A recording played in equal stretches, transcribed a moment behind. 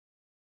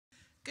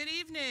Good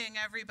evening,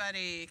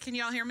 everybody. Can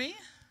you all hear me?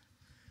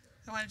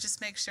 I want to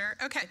just make sure.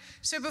 Okay,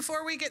 so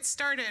before we get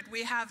started,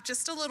 we have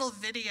just a little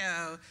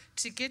video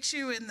to get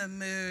you in the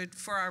mood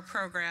for our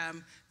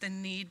program, The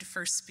Need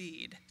for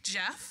Speed.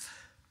 Jeff?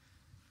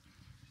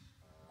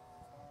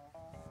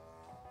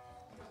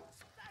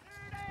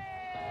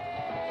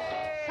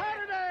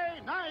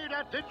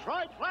 At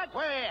Detroit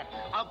Flagway,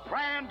 a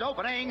grand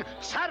opening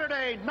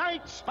Saturday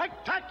night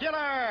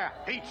spectacular.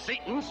 Pete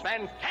Seaton's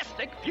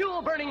fantastic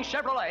fuel-burning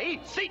Chevrolet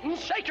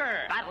Seaton's Shaker.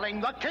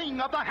 Battling the king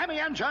of the Hemi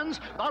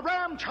engines, the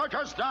Ram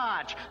Chargers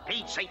Dodge.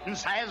 Pete Seaton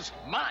says,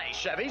 my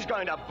Chevy's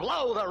going to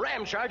blow the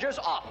Ram Chargers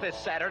off this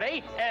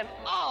Saturday, and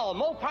all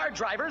Mopar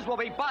drivers will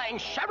be buying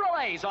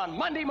Chevrolets on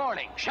Monday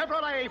morning.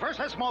 Chevrolet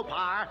versus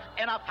Mopar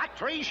in a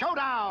factory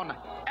showdown.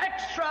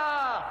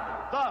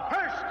 Extra! The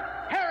Hearst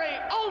Harry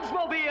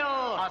Oldsmobile.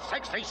 A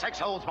 66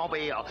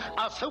 Oldsmobile,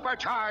 a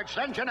supercharged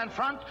engine in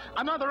front,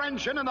 another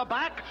engine in the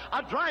back,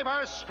 a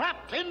driver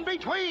strapped in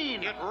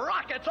between. It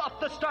rockets off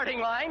the starting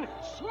line,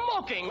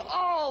 smoking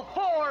all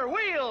four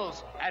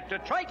wheels at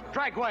Detroit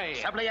Dragway.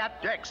 Chevrolet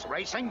at Dick's.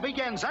 Racing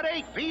begins at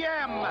 8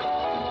 p.m.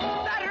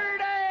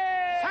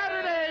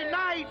 Saturday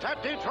night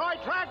at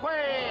Detroit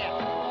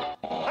Dragway.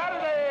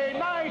 Saturday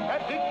night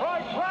at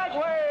Detroit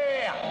Dragway.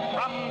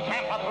 From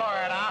Tampa,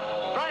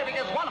 Florida, driving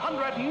his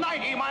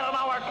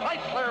 190-mile-an-hour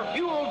Chrysler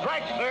fuel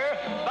dragster,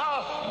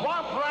 the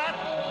Swamp Rat,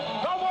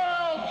 the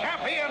world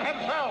champion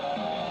himself,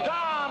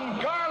 Don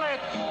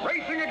Garlitz.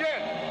 Racing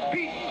again,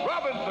 Pete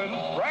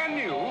Robinson's brand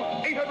new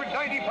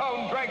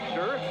 890-pound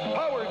dragster,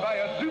 powered by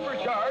a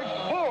supercharged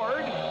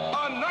Ford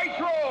on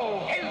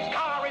Nitro. His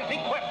car is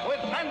equipped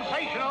with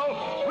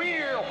sensational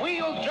rear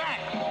wheel jacks.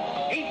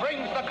 He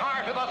brings the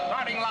car to the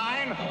starting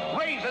line,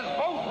 raises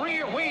both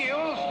rear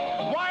wheels,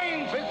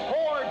 winds his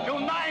Ford to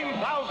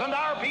 9,000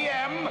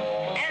 RPM,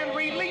 and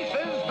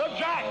releases the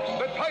jacks.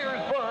 The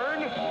tires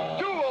burn,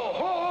 dual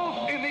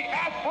holes in the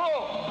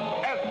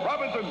asphalt, as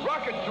Robinson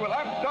rockets to a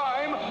lap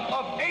time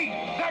of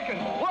 8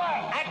 seconds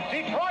flat. At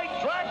Detroit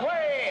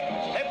Dragway,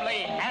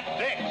 Sibley at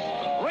Dick's.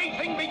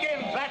 Racing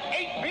begins at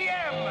 8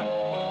 p.m.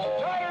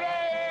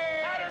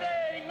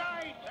 Saturday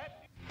night.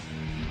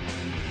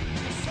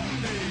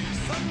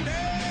 Sunday.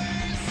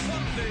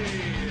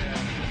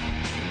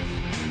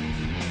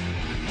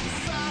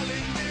 Solid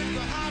is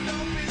the hot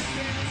dog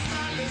biscuit,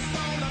 solid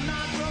soda,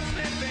 nitro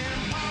slipping,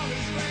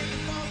 polish ready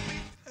for.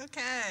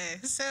 Okay,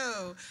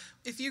 so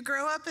if you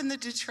grow up in the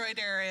Detroit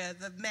area,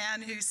 the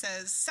man who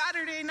says,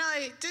 Saturday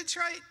night,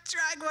 Detroit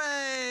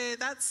Dragway,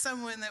 that's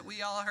someone that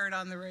we all heard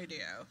on the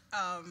radio.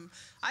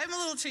 I'm a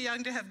little too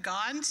young to have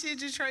gone to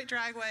Detroit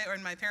Dragway, or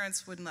my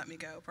parents wouldn't let me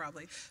go,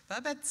 probably. But I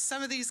bet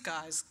some of these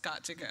guys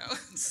got to go.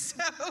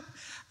 So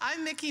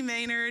I'm Mickey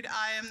Maynard.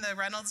 I am the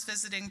Reynolds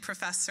Visiting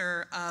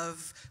Professor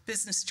of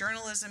Business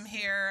Journalism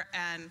here,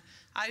 and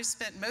I've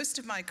spent most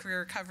of my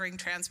career covering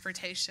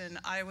transportation.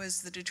 I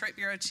was the Detroit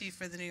Bureau Chief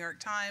for the New York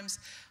Times.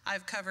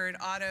 I've covered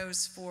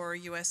autos for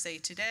USA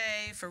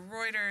Today, for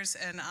Reuters,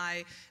 and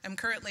I am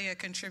currently a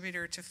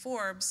contributor to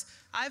Forbes.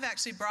 I've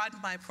actually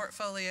broadened my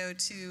portfolio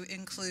to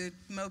include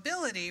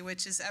mobility,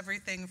 which is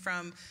everything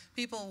from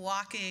people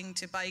walking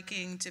to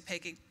biking to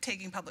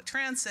taking public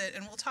transit,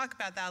 and we'll talk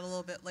about that a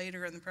little bit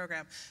later in the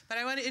program. But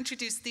I want to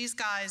introduce these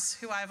guys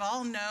who I've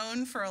all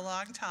known for a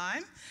long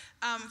time.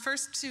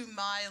 First to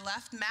my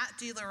left, Matt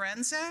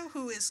DeLorenzo,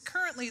 who is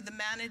currently the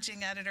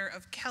managing editor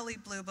of Kelley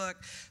Blue Book.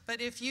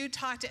 But if you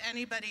talk to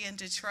anybody in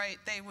Detroit,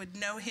 they would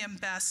know him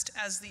best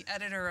as the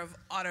editor of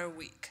Auto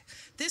Week.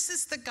 This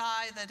is the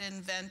guy that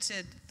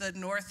invented the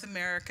North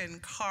American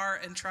Car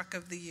and Truck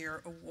of the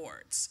Year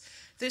Awards.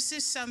 This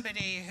is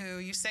somebody who,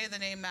 you say the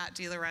name Matt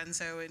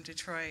DeLorenzo in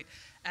Detroit,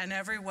 and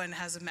everyone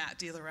has a Matt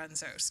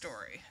DeLorenzo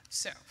story.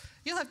 So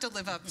you'll have to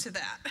live up to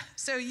that.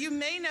 So you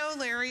may know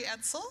Larry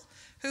Edsall,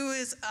 who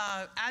is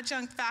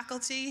adjunct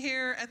faculty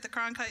here at the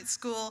Cronkite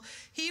School.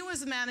 He was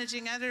the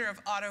managing editor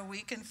of Auto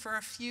Week, and for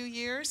a few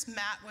years,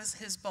 Matt was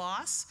his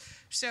boss.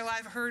 So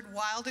I've heard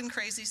wild and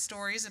crazy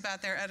stories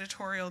about their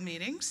editorial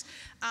meetings.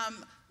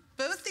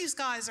 Both these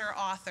guys are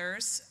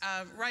authors.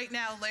 Right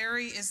now,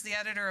 Larry is the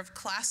editor of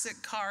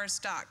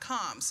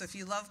ClassicCars.com. So if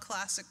you love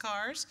classic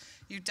cars,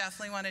 you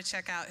definitely want to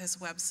check out his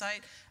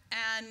website.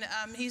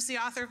 And he's the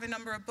author of a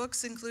number of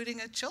books,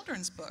 including a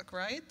children's book,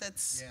 right?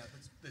 That's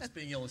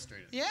being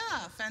illustrated.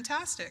 Yeah,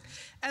 fantastic.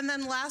 And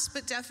then last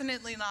but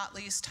definitely not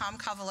least, Tom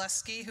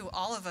Kowaleski, who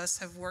all of us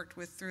have worked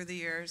with through the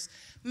years.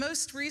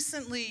 Most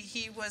recently,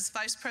 he was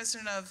vice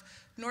president of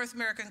North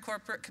American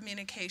Corporate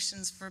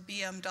Communications for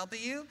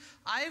BMW.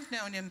 I've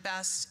known him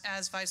best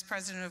as vice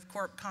president of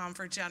CorpCom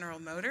for General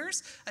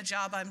Motors, a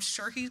job I'm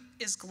sure he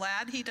is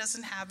glad he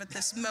doesn't have at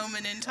this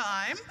moment in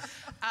time.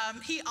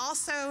 He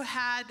also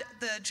had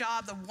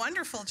the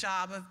wonderful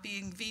job of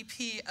being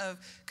VP of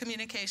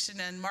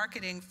Communication and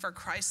Marketing for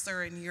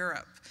Chrysler in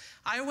Europe.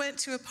 I went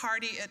to a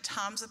party at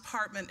Tom's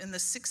apartment in the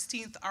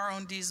 16th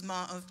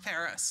arrondissement of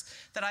Paris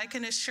that I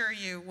can assure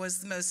you was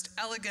the most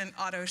elegant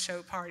auto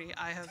show party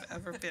I have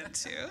ever been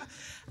to.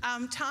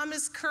 Tom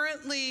is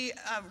currently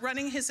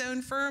running his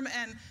own firm,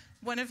 and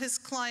One of his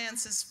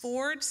clients is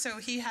Ford, so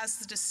he has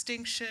the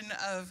distinction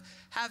of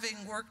having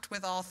worked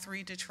with all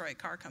 3 Detroit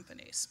car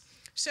companies.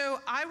 So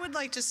I would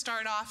like to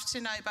start off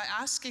tonight by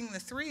asking the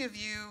 3 of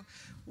you,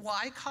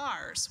 why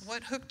cars?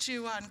 What hooked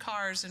you on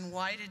cars, and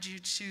why did you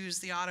choose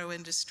the auto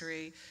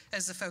industry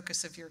as the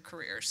focus of your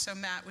career? So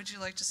Matt, would you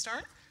like to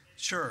start?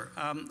 Sure.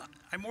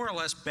 I more or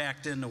less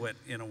backed into it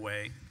in a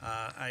way.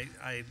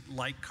 I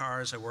like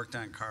cars. I worked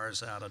on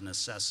cars out of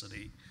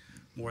necessity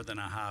more than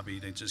a hobby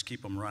to just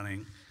keep them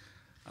running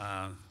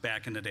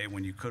back in the day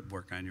when you could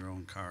work on your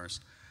own cars.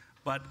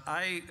 But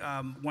I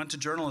went to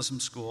journalism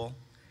school,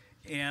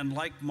 and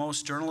like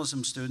most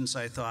journalism students,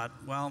 I thought,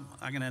 well,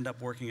 I'm going to end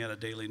up working at a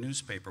daily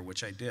newspaper,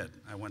 which I did.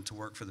 I went to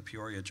work for the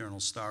Peoria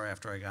Journal-Star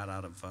after I got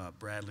out of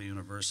Bradley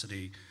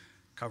University,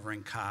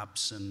 covering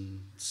cops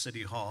and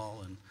City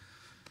Hall. And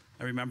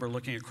I remember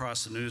looking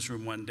across the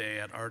newsroom one day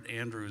at Art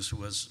Andrews, who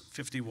was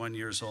 51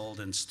 years old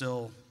and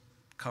still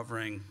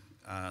covering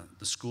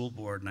the school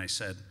board, and I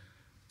said,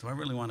 do I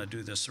really want to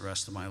do this the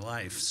rest of my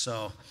life?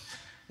 So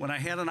when I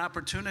had an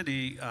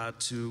opportunity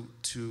to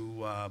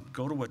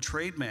go to a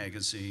trade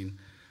magazine,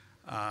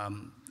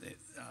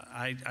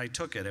 I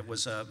took it. It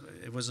was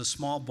a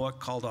small book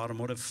called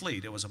Automotive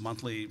Fleet. It was a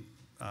monthly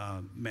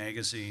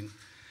magazine,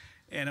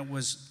 and it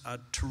was a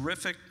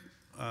terrific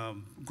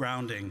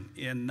grounding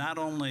in not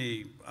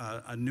only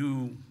a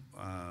new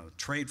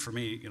trade for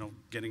me, you know,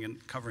 getting in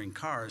covering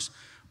cars,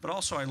 but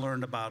also I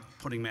learned about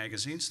putting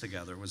magazines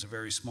together. It was a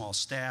very small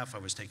staff. I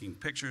was taking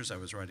pictures, I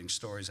was writing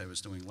stories, I was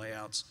doing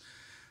layouts.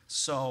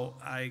 So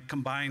I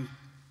combined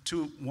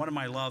one of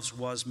my loves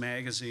was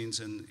magazines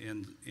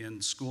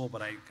in school,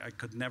 but I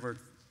could never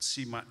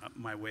see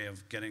my way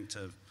of getting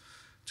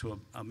to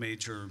a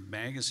major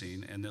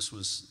magazine, and this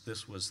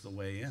was the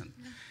way in.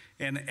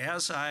 And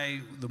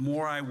the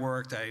more I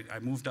worked, I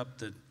moved up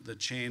the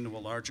chain to a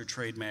larger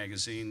trade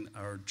magazine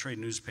or trade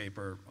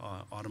newspaper,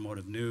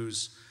 Automotive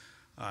News.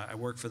 I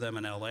worked for them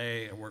in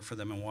LA, I worked for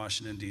them in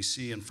Washington,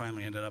 D.C., and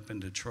finally ended up in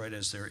Detroit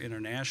as their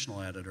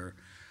international editor.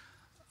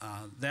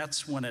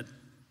 That's when it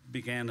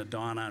began to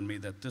dawn on me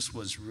that this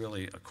was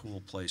really a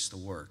cool place to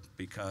work,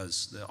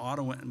 because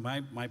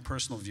my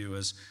personal view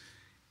is,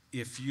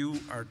 if you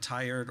are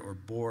tired or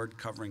bored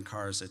covering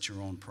cars, that's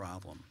your own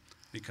problem,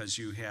 because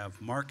you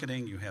have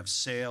marketing, you have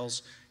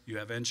sales, you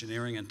have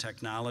engineering and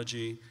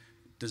technology.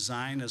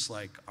 Design is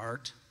like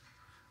art.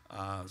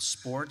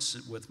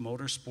 Sports with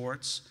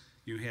motorsports.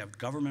 You have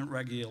government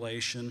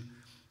regulation.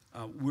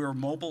 We're a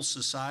mobile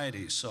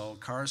society, so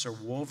cars are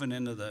woven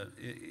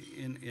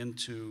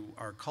into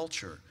our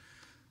culture.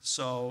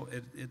 So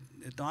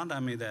it dawned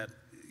on me that,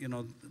 you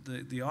know,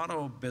 the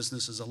auto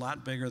business is a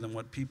lot bigger than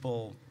what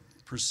people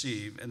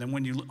perceive. And then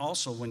when you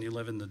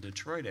live in the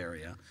Detroit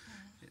area,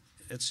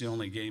 it's the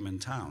only game in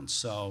town.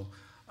 So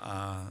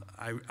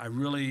I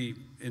really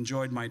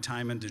enjoyed my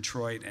time in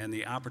Detroit and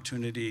the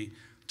opportunity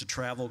to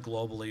travel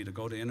globally, to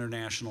go to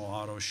international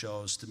auto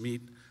shows, to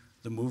meet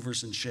the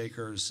movers and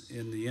shakers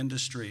in the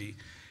industry.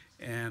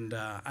 And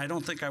I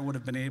don't think I would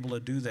have been able to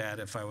do that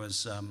if I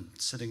was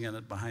sitting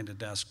behind a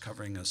desk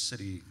covering a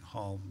city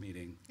hall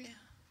meeting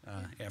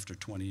after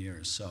 20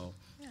 years. So,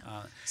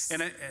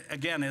 and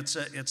again, it's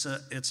a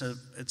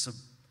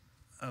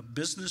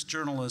business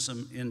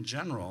journalism in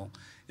general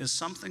is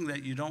something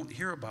that you don't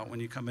hear about when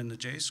you come into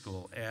J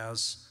school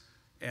as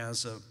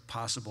a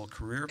possible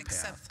career path.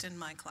 Except in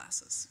my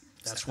classes.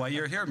 That's why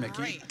you're here, Mickey.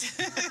 Great.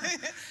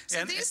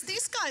 So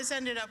these guys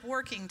ended up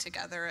working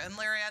together, and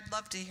Larry, I'd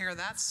love to hear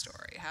that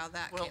story, how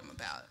that came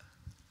about.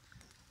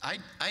 I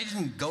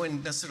didn't go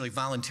in necessarily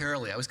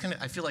voluntarily.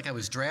 I feel like I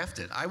was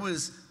drafted. I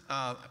was,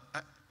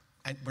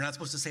 we're not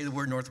supposed to say the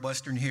word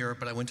Northwestern here,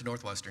 but I went to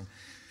Northwestern.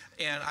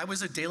 And I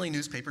was a daily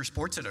newspaper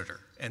sports editor,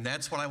 and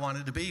that's what I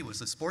wanted to be,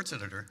 was a sports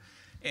editor.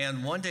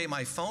 And one day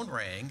my phone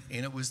rang,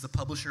 and it was the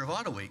publisher of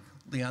Auto Week,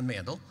 Leon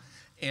Mandel,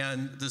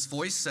 and this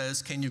voice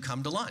says, "Can you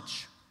come to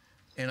lunch?"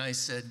 And I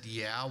said,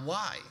 "Yeah,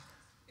 why?"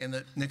 And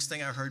the next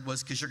thing I heard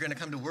was, "Because you're going to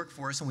come to work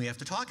for us and we have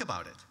to talk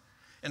about it."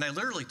 And I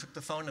literally took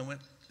the phone and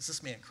went, "Is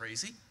this man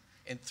crazy?"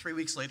 And 3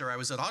 weeks later, I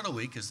was at Auto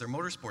Week as their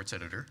motorsports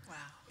editor. Wow.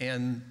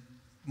 And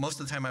most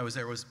of the time I was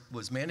there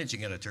was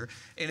managing editor.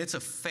 And it's a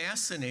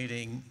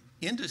fascinating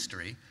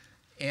industry.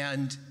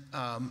 And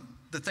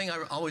the thing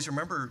I always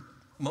remember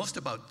most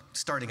about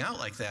starting out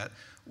like that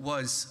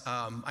was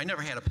I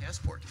never had a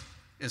passport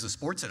as a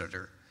sports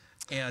editor.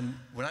 And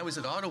when I was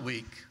at Auto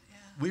Week,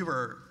 we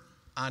were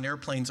on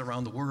airplanes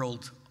around the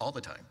world all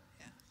the time.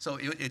 Yeah. So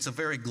it's a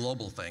very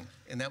global thing,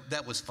 and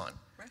that was fun.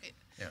 Right.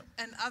 Yeah.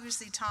 And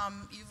obviously,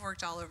 Tom, you've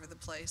worked all over the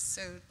place.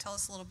 So tell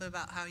us a little bit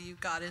about how you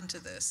got into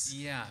this.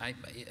 Yeah,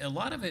 a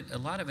lot of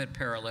it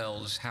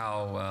parallels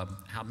how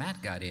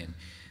Matt got in.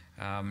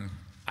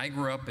 I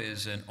grew up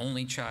as an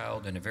only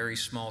child in a very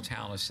small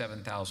town of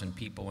 7,000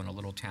 people in a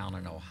little town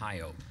in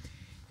Ohio,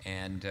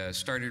 and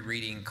started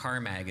reading car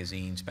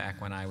magazines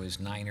back when I was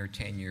 9 or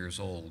 10 years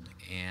old,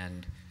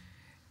 and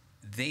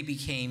they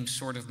became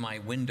sort of my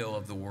window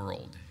of the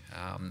world.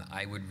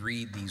 I would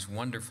read these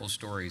wonderful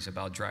stories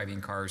about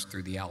driving cars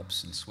through the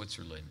Alps in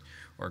Switzerland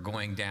or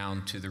going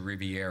down to the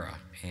Riviera.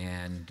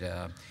 And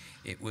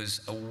it was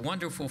a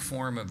wonderful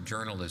form of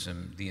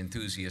journalism, the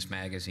enthusiast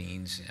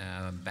magazines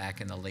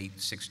back in the late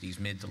 60s,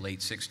 mid to late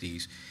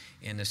 60s,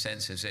 in the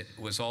sense as it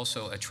was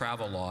also a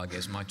travelogue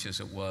as much as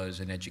it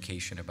was an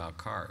education about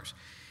cars.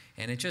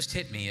 And it just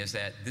hit me as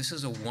that this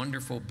is a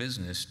wonderful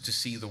business to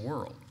see the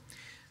world.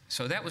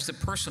 So that was the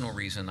personal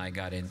reason I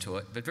got into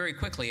it. But very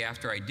quickly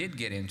after I did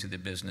get into the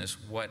business,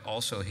 what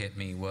also hit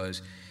me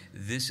was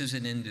this is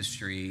an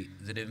industry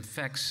that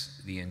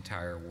infects the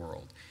entire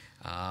world.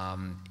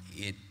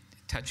 It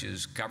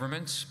touches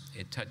governments,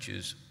 it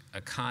touches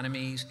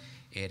economies,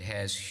 it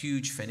has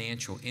huge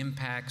financial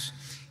impacts.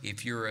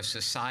 If you're a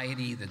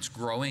society that's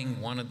growing,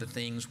 one of the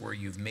things where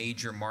you've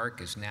made your mark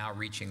is now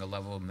reaching a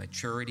level of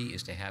maturity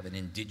is to have an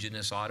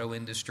indigenous auto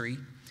industry.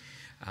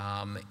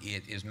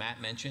 As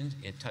Matt mentioned,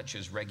 it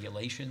touches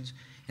regulations.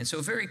 And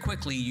so very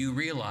quickly you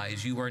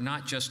realize you are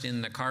not just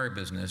in the car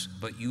business,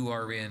 but you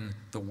are in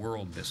the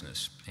world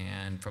business.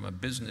 And from a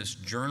business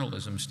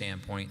journalism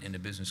standpoint and a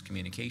business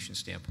communication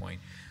standpoint,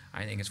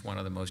 I think it's one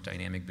of the most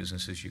dynamic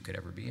businesses you could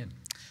ever be in.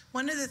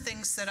 One of the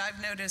things that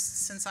I've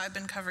noticed since I've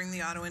been covering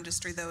the auto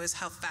industry, though, is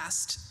how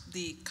fast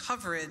the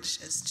coverage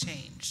has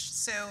changed.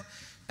 So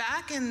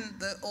back in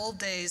the old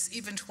days,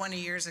 even 20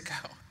 years ago,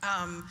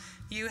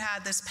 you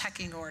had this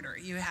pecking order.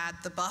 You had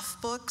the Buff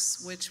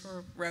books, which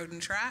were road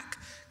and track,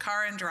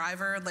 car and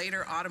driver,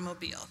 later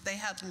automobile. They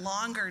had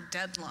longer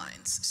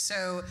deadlines.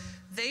 So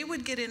they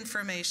would get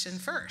information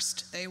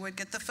first. They would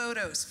get the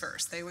photos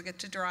first. They would get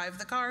to drive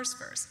the cars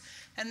first.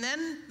 And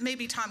then,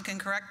 maybe Tom can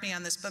correct me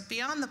on this, but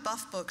beyond the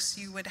Buff books,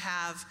 you would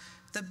have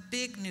the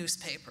big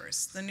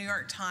newspapers, the New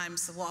York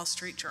Times, the Wall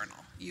Street Journal.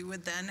 You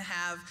would then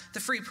have the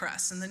Free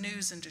Press and the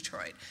news in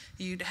Detroit.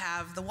 You'd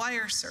have the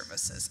wire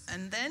services.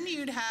 And then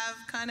you'd have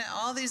kind of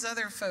all these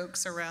other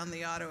folks around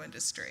the auto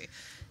industry.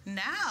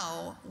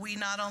 Now, we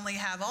not only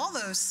have all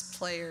those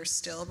players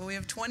still, but we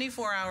have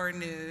 24-hour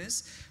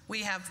news,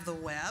 we have the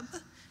web,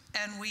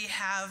 and we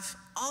have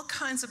all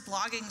kinds of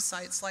blogging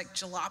sites like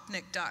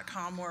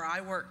jalopnik.com, where I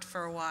worked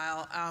for a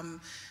while.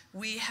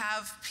 We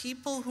have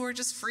people who are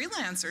just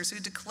freelancers who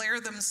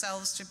declare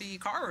themselves to be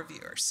car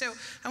reviewers. So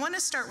I want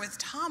to start with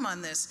Tom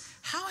on this.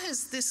 How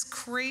has this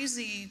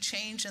crazy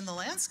change in the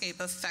landscape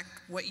affect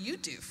what you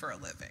do for a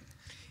living?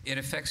 It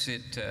affects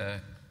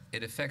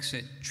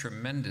it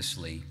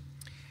tremendously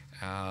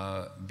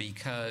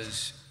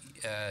because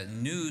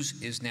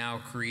news is now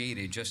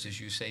created, just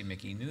as you say,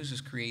 Mickey, news is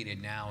created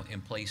now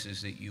in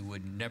places that you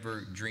would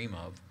never dream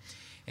of.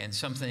 And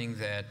something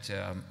that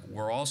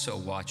we're also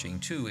watching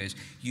too is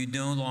you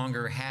no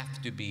longer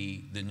have to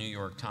be the New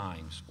York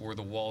Times or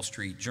the Wall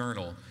Street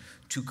Journal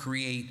to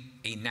create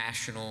a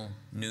national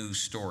news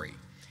story.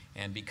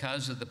 And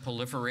because of the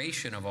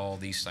proliferation of all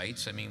these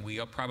sites, I mean, we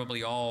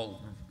probably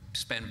all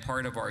spend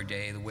part of our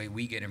day, the way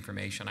we get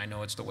information, I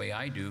know it's the way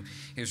I do,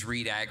 is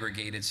read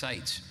aggregated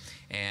sites.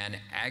 And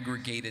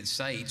aggregated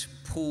sites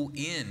pull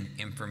in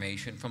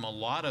information from a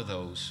lot of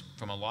those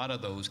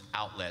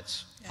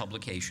outlets,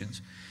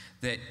 publications,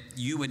 that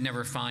you would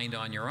never find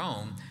on your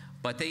own,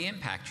 but they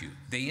impact you,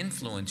 they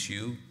influence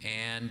you,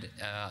 and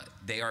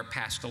they are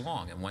passed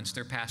along. And once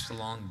they're passed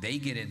along, they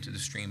get into the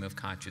stream of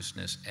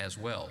consciousness as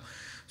well.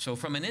 So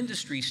from an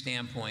industry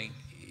standpoint,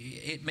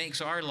 it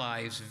makes our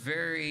lives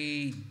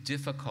very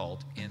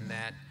difficult in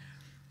that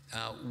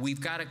we've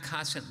got to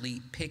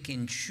constantly pick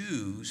and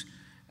choose,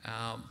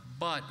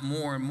 but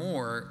more and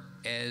more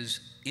as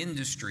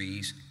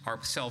industries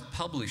are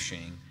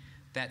self-publishing,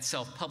 that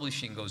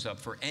self-publishing goes up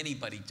for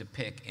anybody to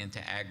pick and to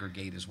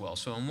aggregate as well.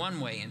 So in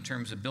one way, in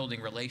terms of building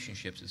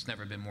relationships, it's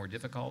never been more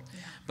difficult.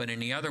 Yeah. But in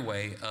the other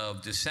way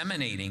of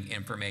disseminating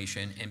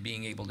information and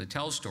being able to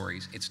tell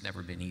stories, it's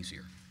never been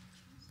easier.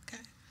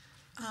 Okay.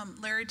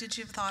 Larry, did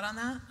you have a thought on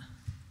that?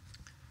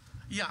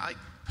 Yeah,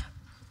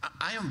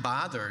 I am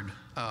bothered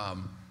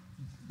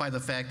by the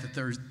fact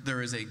that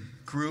there is a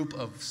group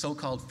of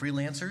so-called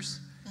freelancers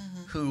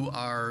who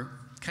are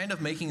kind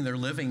of making their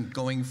living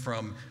going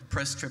from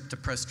press trip to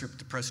press trip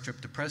to press trip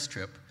to press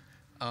trip.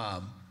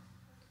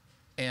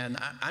 And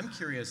I'm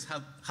curious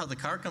how the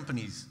car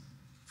companies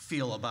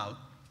feel about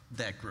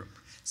that group.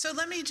 So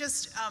let me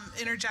just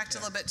interject a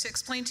little bit to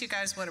explain to you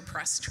guys what a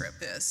press trip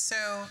is.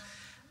 So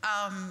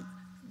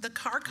the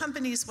car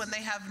companies, when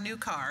they have new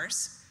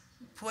cars,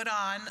 put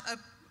on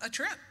a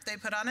trip. They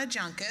put on a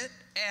junket,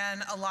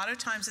 and a lot of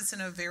times it's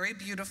in a very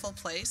beautiful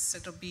place.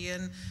 It'll be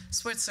in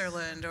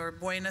Switzerland or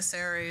Buenos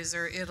Aires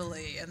or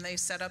Italy, and they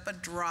set up a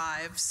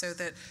drive so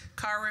that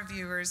car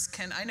reviewers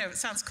can, I know it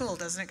sounds cool,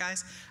 doesn't it,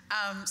 guys?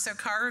 So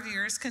car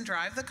reviewers can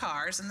drive the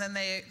cars, and then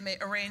they may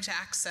arrange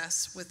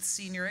access with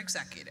senior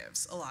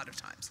executives a lot of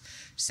times.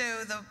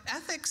 So the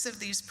ethics of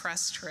these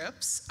press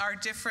trips are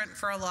different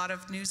for a lot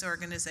of news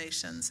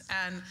organizations.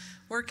 And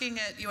working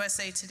at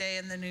USA Today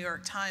and the New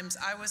York Times,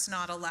 I was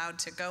not allowed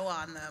to go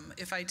on them.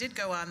 If I did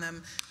go on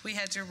them, we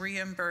had to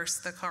reimburse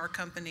the car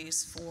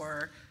companies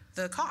for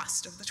the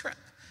cost of the trip.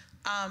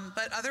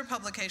 But other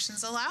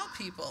publications allow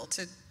people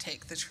to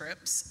take the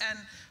trips. And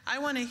I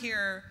want to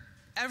hear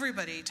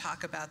everybody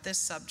talk about this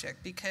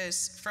subject,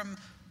 because from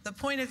the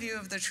point of view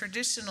of the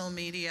traditional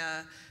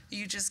media,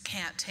 you just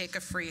can't take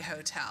a free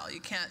hotel.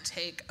 You can't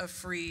take a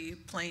free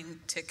plane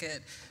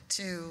ticket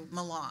to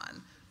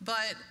Milan.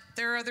 But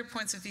there are other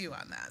points of view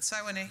on that. So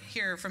I want to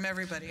hear from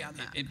everybody on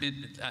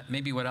that.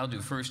 Maybe what I'll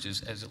do first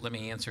is let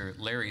me answer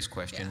Larry's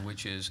question,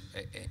 which is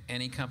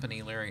any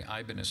company, Larry,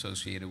 I've been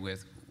associated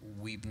with,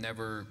 we've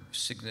never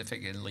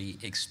significantly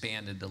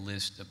expanded the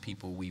list of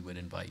people we would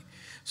invite.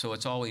 So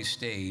it's always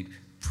stayed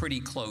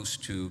pretty close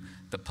to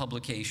the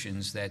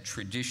publications that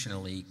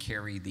traditionally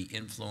carry the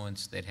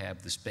influence, that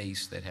have the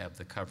space, that have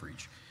the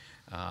coverage.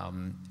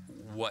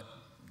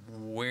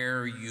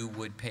 Where you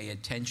would pay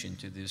attention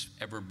to this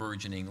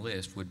ever-burgeoning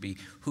list would be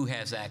who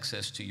has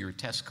access to your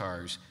test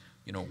cars,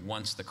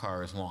 once the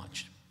car is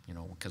launched,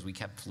 because we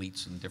kept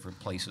fleets in different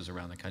places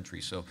around the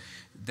country. So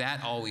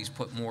that always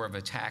put more of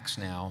a tax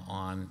now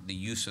on the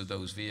use of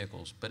those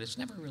vehicles, but it's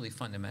never really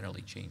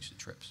fundamentally changed the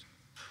trips.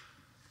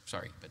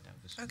 Sorry, but that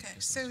was... Okay,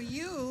 so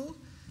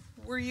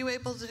were you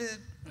able to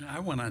I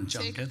went on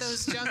junkets. Take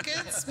those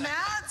junkets,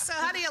 Matt? So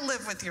how do you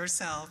live with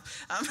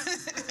yourself?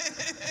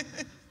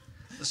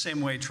 The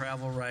same way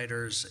travel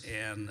writers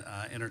and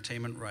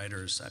entertainment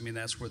writers, I mean,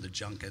 that's where the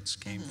junkets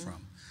came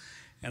from.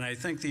 And I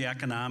think the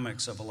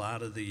economics of a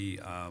lot of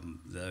the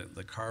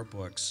car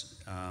books,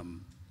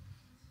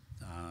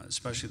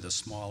 especially the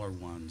smaller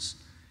ones,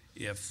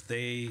 if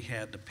they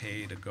had to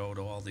pay to go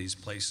to all these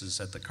places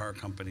that the car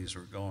companies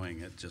were going,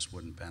 it just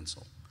wouldn't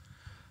pencil.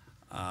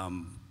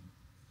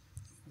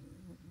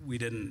 We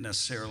didn't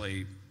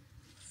necessarily,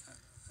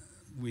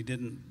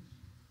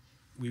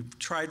 we've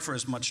tried for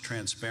as much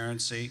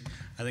transparency.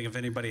 I think if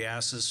anybody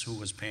asked us who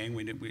was paying,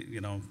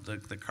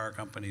 the car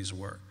companies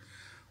were.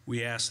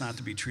 We asked not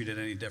to be treated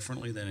any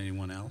differently than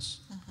anyone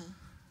else.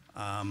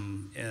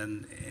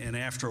 And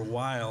after a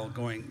while,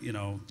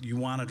 you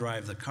want to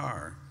drive the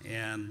car,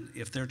 and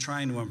if they're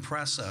trying to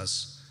impress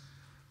us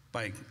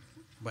by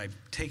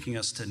taking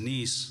us to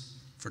Nice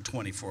for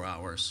 24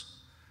 hours,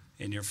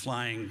 and you're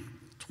flying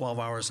 12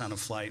 hours on a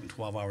flight and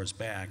 12 hours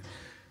back,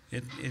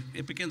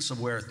 it begins to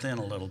wear thin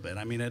a little bit.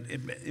 I mean,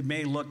 it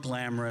may look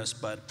glamorous,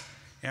 but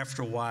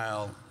after a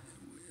while,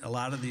 a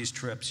lot of these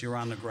trips, you're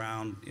on the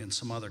ground in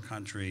some other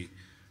country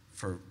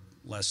for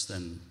less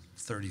than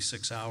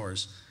 36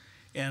 hours.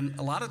 And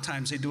a lot of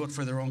times they do it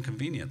for their own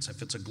convenience.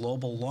 If it's a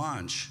global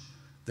launch,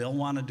 they'll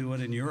want to do it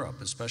in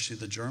Europe, especially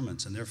the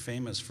Germans, and they're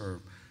famous for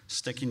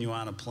sticking you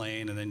on a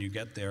plane, and then you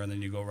get there, and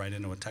then you go right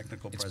into a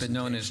technical presentation. It's been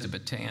known as the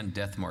Bataan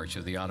Death March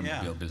of the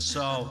automobile business.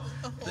 So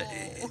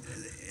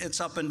it's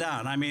up and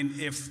down. I mean,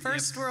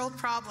 First world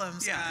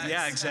problems, guys.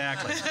 Yeah,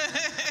 exactly.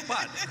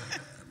 But,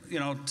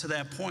 to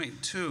that point,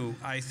 too,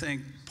 I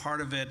think part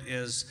of it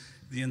is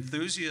the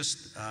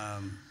enthusiast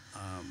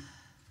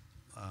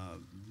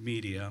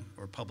media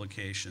or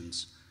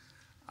publications.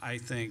 I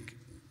think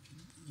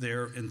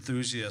they're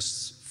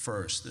enthusiasts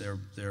first.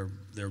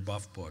 They're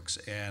buff books,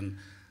 and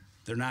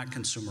they're not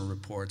Consumer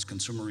Reports.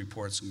 Consumer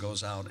Reports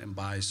goes out and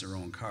buys their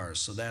own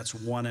cars. So that's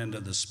one end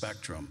of the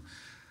spectrum.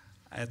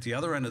 At the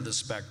other end of the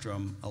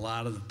spectrum, a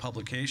lot of the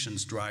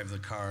publications drive the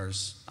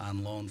cars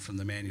on loan from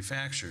the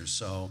manufacturers.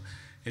 So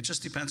it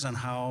just depends on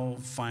how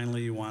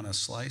finely you want to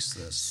slice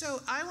this. So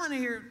I want to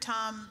hear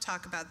Tom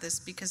talk about this,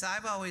 because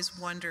I've always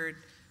wondered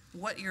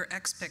what your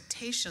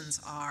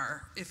expectations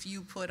are if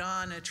you put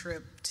on a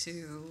trip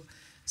to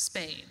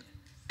Spain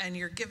and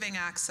you're giving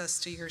access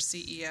to your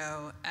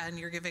CEO and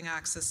you're giving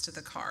access to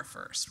the car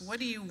first. What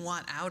do you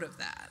want out of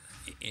that?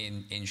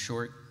 In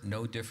short,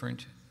 no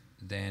different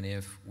than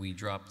if we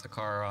drop the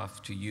car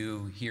off to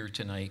you here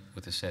tonight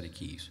with a set of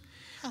keys.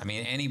 I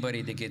mean,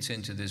 anybody that gets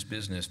into this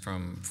business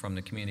from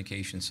the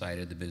communication side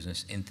of the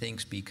business and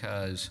thinks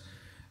because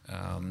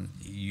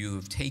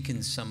you've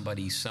taken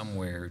somebody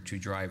somewhere to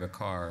drive a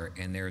car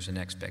and there's an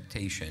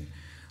expectation,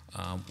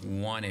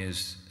 one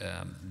is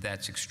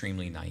that's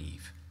extremely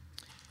naive.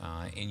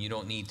 And you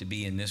don't need to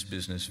be in this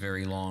business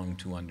very long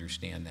to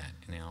understand that.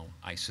 Now,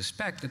 I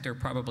suspect that there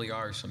probably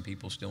are some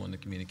people still in the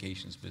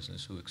communications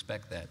business who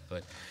expect that,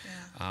 but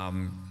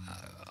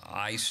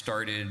I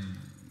started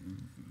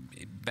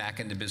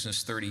back in the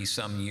business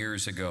 30-some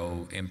years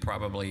ago, and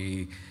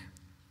probably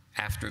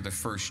after the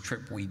first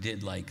trip we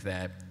did like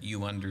that,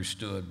 you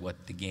understood what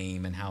the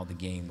game and how the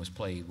game was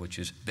played, which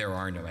is there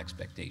are no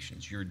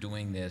expectations. You're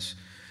doing this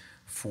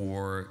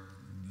for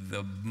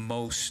the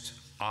most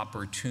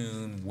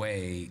opportune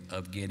way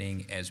of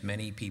getting as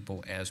many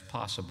people as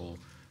possible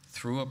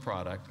through a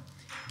product,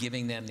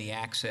 giving them the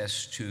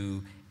access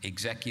to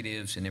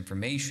executives and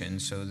information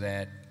so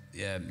that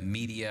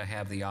media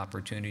have the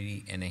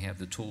opportunity and they have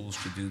the tools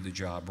to do the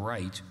job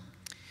right.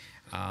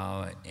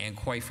 And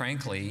quite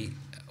frankly,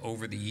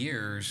 over the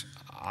years,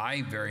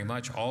 I very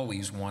much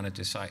always wanted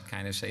to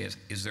kind of say,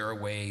 is there a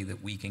way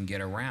that we can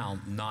get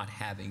around not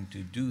having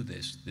to do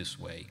this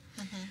way?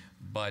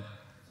 But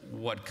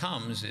what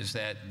comes is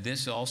that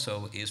this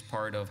also is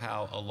part of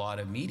how a lot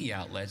of media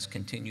outlets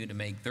continue to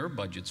make their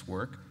budgets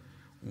work,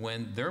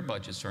 when their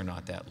budgets are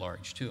not that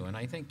large too. And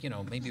I think, you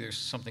know, maybe there's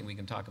something we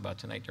can talk about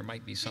tonight. There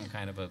might be some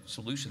kind of a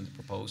solution to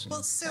propose and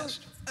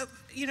test.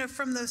 You know,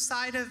 from the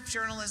side of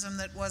journalism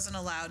that wasn't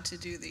allowed to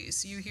do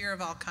these, you hear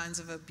of all kinds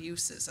of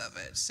abuses of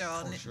it. So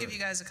I'll give you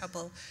guys a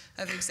couple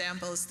of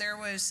examples. There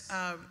was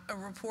a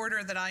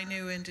reporter that I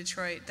knew in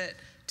Detroit that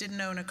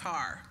didn't own a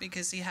car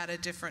because he had a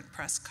different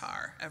press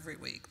car every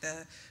week.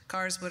 The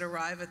cars would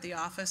arrive at the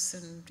office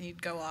and he'd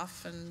go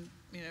off and,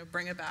 you know,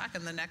 bring it back,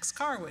 and the next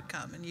car would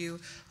come, and you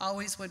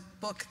always would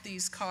book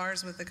these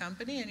cars with the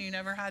company, and you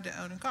never had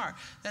to own a car.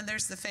 Then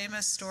there's the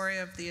famous story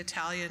of the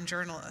Italian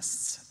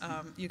journalists.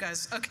 You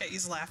guys, okay,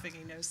 he's laughing,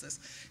 he knows this.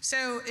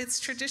 So it's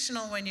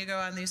traditional when you go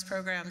on these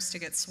programs to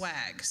get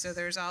swag. So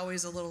there's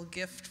always a little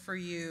gift for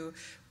you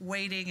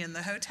waiting in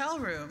the hotel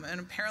room, and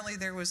apparently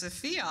there was a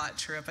Fiat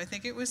trip, I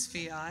think it was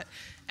Fiat,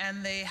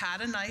 and they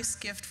had a nice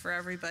gift for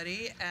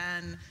everybody,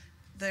 and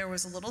there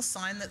was a little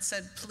sign that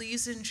said,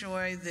 "Please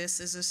enjoy this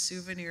as a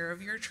souvenir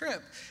of your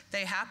trip."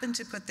 They happened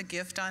to put the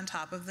gift on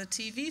top of the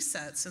TV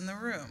sets in the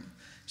room.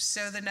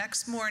 So the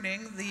next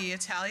morning, the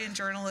Italian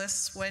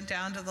journalists went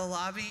down to the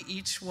lobby,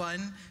 each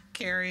one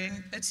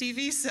carrying a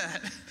TV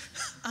set.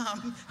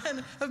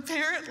 And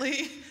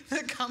apparently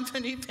the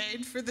company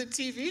paid for the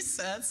TV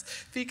sets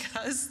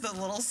because the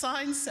little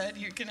sign said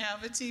you can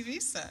have a TV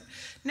set.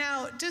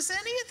 Now, does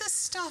any of this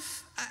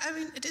stuff, I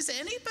mean, is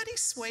anybody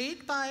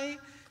swayed by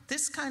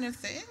this kind of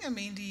thing? I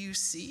mean, do you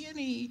see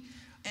any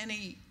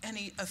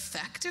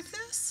effect of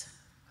this?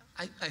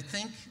 I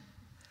think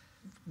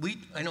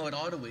I know at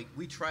Auto Week,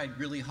 we tried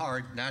really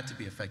hard not to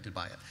be affected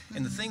by it.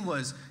 And the thing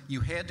was, you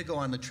had to go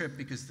on the trip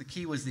because the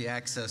key was the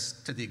access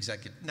to the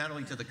executive, not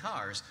only to the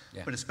cars,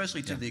 but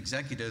especially to the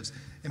executives,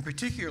 and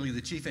particularly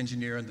the chief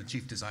engineer and the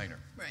chief designer.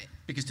 Right.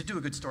 Because to do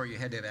a good story, you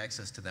had to have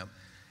access to them.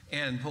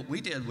 And what we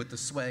did with the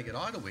swag at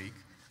Auto Week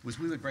was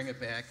we would bring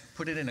it back,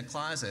 put it in a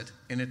closet,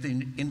 and at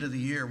the end of the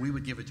year, we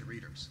would give it to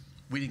readers.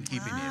 We didn't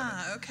keep any of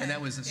it. Okay. And that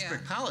was a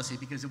strict policy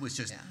because it was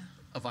just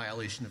a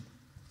violation of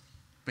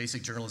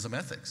basic journalism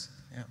ethics.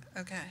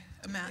 Yeah. Okay,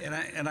 Matt.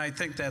 And I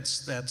think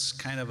that's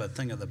kind of a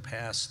thing of the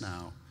past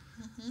now.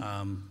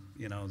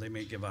 You know, they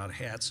may give out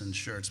hats and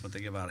shirts, but they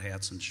give out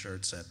hats and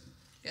shirts at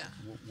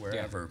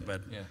wherever.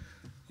 But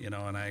you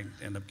know, and I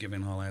end up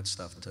giving all that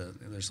stuff to.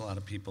 There's a lot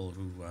of people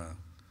who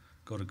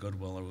go to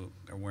Goodwill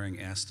or are wearing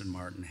Aston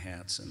Martin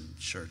hats and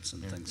shirts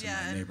and things in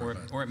my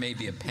neighborhood. Or it may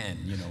be a pen,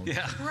 you know.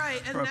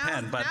 Right, and or a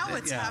pen, but now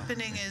what's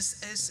happening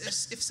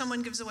is if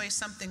someone gives away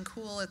something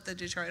cool at the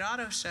Detroit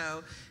Auto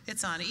Show,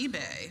 it's on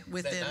eBay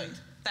within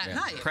that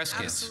night. Press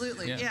kits.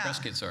 Absolutely, Press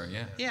kits are,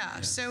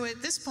 So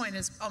at this point,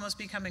 it's almost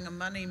becoming a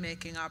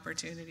money-making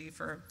opportunity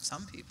for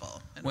some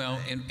people. Well,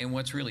 and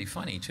what's really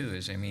funny, too,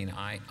 is, I mean,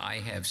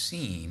 I have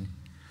seen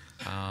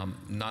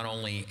not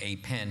only a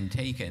pen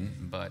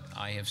taken, but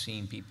I have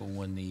seen people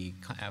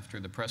after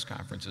the press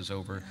conference is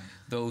over,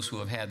 those who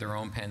have had their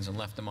own pens and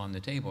left them on the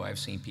table, I've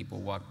seen people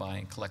walk by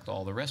and collect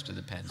all the rest of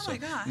the pens. Oh my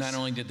gosh. Not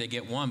only did they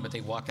get one, but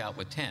they walk out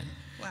with 10.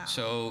 Wow.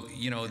 So,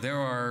 you know, there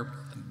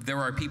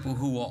are people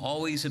who will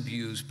always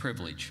abuse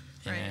privilege.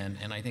 Right.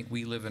 And I think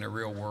we live in a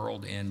real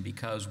world, and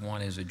because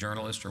one is a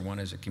journalist or one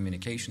is a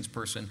communications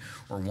person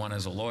or one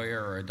is a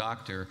lawyer or a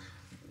doctor,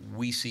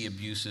 we see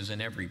abuses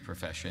in every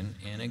profession,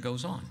 and it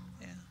goes on.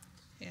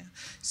 Yeah.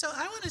 So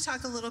I want to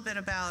talk a little bit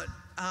about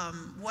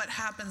what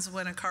happens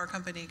when a car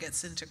company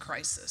gets into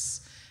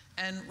crisis.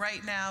 And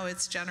right now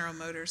it's General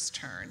Motors'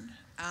 turn.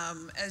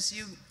 As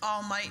you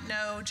all might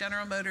know,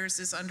 General Motors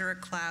is under a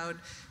cloud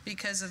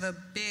because of a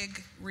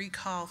big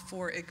recall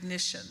for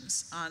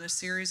ignitions on a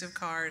series of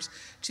cars,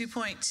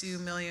 2.2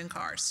 million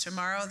cars.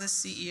 Tomorrow, the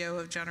CEO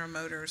of General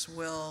Motors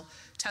will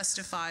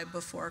testify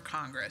before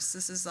Congress.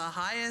 This is the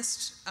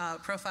highest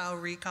profile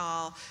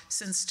recall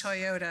since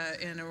Toyota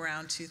in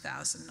around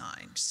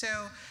 2009.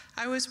 So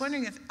I was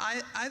wondering if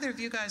either of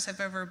you guys have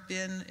ever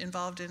been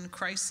involved in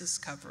crisis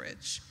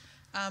coverage.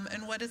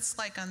 And what it's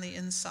like on the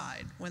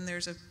inside when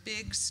there's a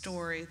big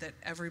story that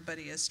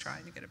everybody is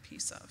trying to get a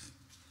piece of.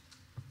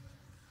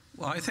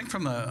 Well, I think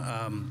from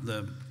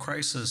the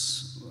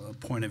crisis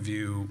point of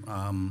view,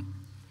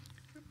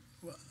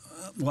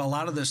 well, a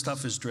lot of this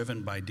stuff is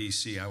driven by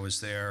DC. I was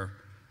there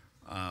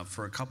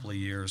for a couple of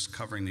years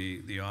covering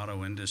the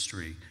auto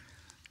industry.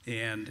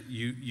 And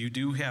you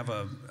do have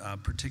a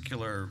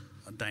particular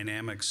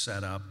dynamic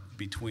set up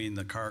between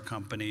the car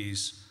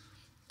companies,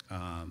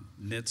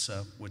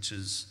 NHTSA, which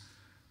is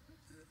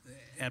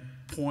at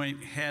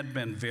point had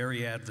been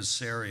very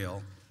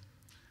adversarial,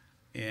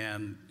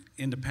 and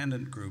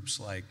independent groups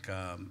like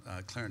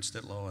Clarence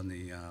Ditlow and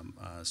the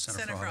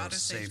Center for Auto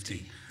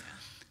Safety.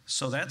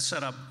 So that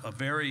set up a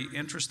very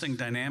interesting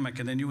dynamic,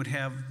 and then you would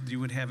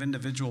have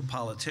individual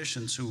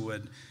politicians who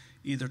would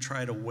either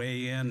try to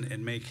weigh in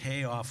and make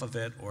hay off of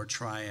it or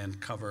try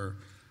and cover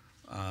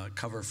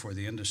for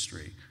the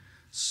industry.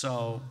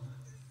 So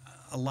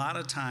a lot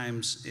of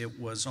times it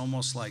was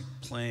almost like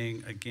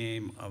playing a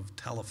game of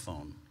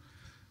telephone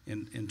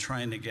in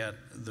trying to get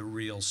the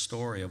real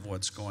story of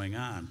what's going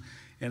on.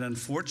 And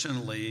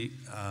unfortunately,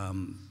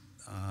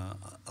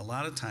 a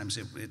lot of times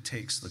it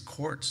takes the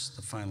courts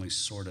to finally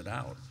sort it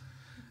out.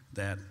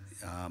 That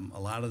a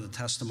lot of the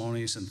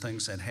testimonies and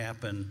things that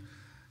happen,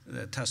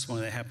 the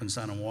testimony that happens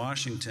down in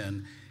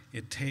Washington,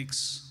 it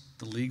takes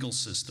the legal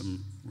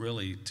system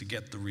really to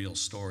get the real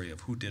story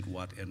of who did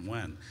what and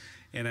when.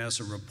 And as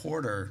a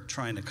reporter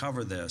trying to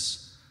cover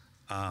this,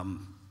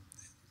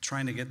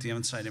 trying to get the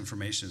inside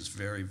information is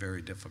very,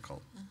 very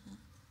difficult.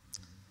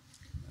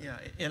 Yeah,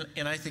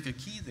 and I think a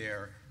key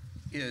there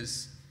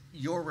is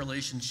your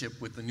relationship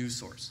with the news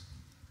source.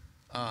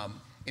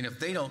 And if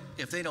they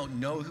don't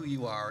know who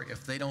you are,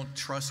 if they don't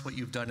trust what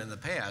you've done in the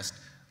past,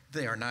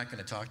 they are not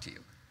going to talk to you.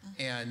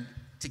 And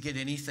to get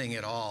anything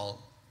at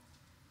all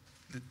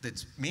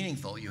that's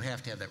meaningful, you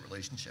have to have that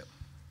relationship.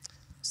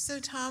 So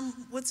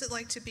Tom, what's it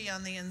like to be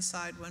on the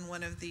inside when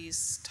one of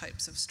these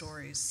types of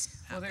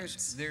stories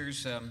happens? Well,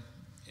 there's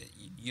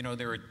you know,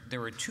 there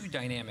are two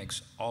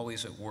dynamics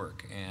always at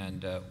work,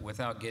 and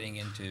without getting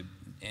into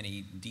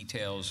any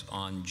details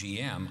on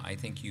GM, I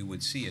think you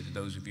would see it,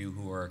 those of you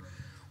who are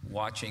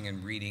watching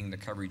and reading the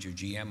coverage of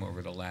GM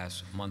over the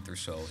last month or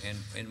so.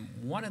 And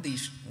one of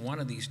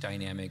these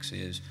dynamics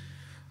is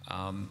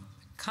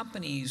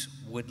companies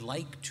would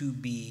like to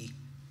be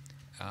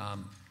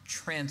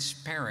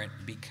transparent,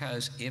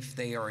 because if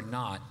they are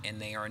not,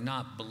 and they are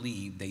not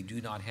believed, they do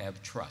not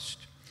have trust.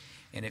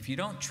 And if you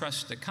don't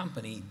trust the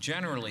company,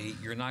 generally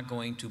you're not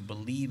going to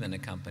believe in a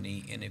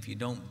company, and if you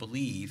don't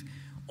believe,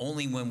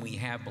 only when we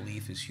have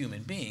belief as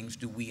human beings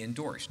do we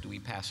endorse, do we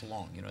pass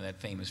along. You know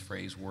that famous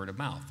phrase, word of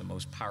mouth, the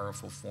most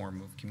powerful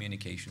form of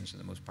communications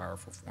and the most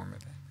powerful form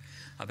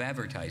of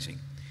advertising.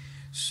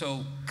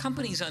 So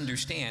companies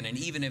understand, and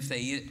even if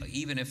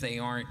they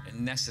aren't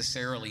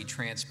necessarily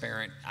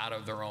transparent out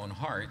of their own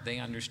heart, they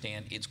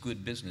understand it's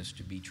good business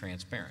to be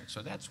transparent.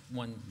 So that's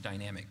one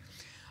dynamic.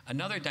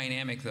 Another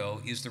dynamic,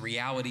 though, is the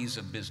realities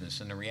of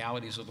business and the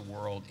realities of the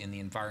world in the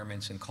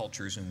environments and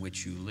cultures in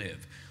which you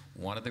live.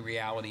 One of the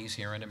realities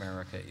here in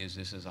America is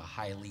this is a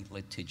highly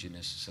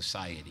litigious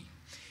society.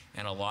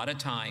 And a lot of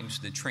times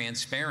the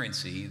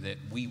transparency that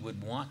we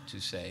would want to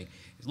say,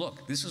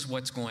 look, this is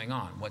what's going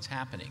on, what's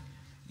happening.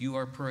 You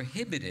are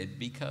prohibited,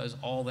 because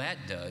all that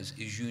does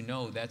is, you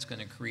know, that's going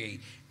to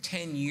create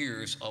 10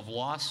 years of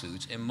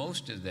lawsuits, and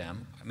most of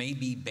them may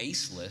be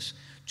baseless,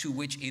 to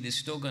which it is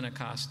still going to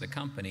cost the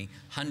company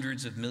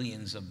hundreds of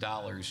millions of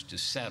dollars to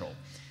settle.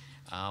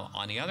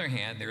 On the other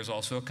hand, there's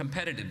also a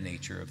competitive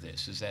nature of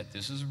this, is that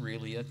this is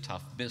really a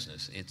tough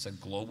business. It's a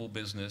global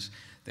business.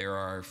 There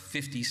are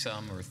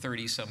 50-some or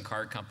 30-some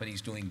car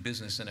companies doing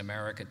business in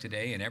America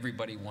today, and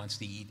everybody wants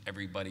to eat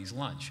everybody's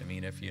lunch. I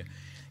mean, if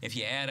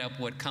you add up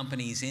what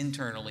companies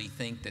internally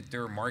think that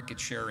their market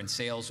share and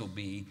sales will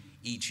be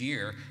each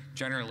year,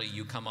 generally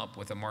you come up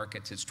with a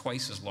market that's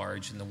twice as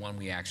large than the one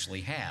we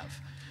actually have.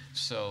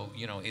 So,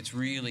 you know, it's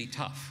really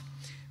tough.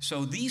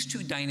 So these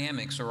two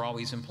dynamics are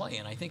always in play,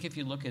 and I think if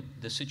you look at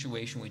the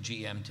situation with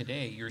GM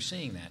today, you're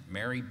seeing that.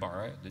 Mary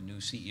Barra, the new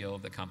CEO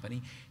of the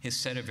company, has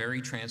set a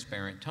very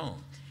transparent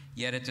tone.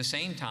 Yet at the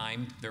same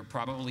time, they're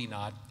probably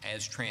not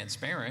as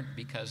transparent,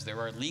 because there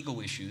are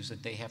legal issues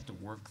that they have to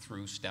work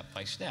through step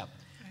by step.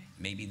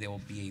 Maybe they'll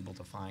be able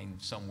to find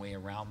some way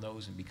around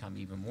those and become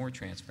even more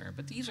transparent.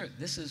 But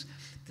this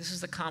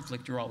is the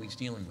conflict you're always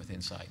dealing with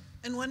inside.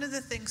 And one of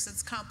the things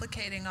that's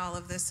complicating all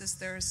of this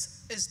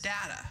is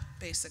data,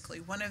 basically.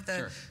 One of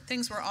the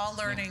things we're all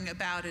learning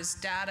about is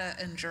data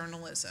and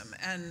journalism.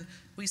 And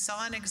we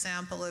saw an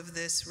example of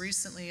this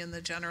recently in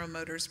the General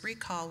Motors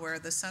recall, where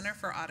the Center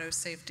for Auto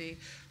Safety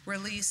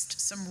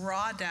released some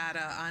raw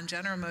data on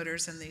General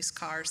Motors in these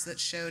cars that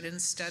showed,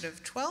 instead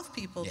of 12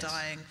 people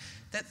dying,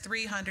 that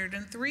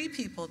 303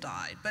 people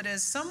died. But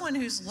as someone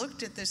who's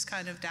looked at this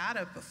kind of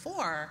data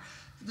before,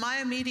 my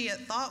immediate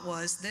thought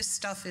was, this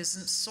stuff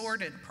isn't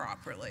sorted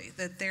properly.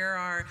 That there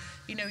are,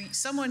 you know,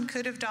 someone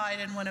could have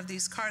died in one of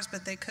these cars,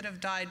 but they could have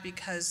died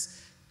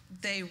because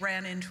they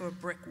ran into a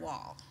brick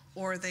wall,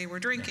 or they were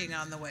drinking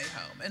on the way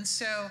home. And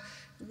so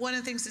one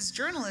of the things as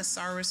journalists,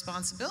 our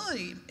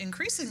responsibility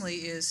increasingly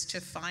is to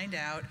find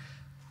out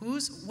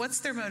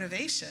what's their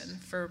motivation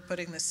for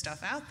putting this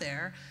stuff out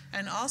there,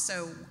 and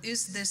also,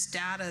 is this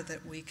data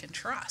that we can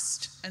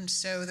trust? And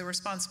so the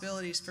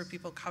responsibilities for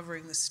people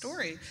covering the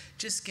story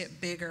just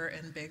get bigger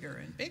and bigger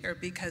and bigger,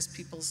 because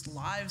people's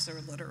lives are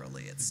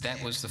literally at stake.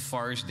 That was the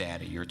FARS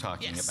data you're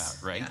talking about,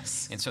 right?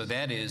 Yes. And so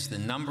that is the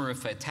number of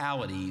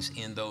fatalities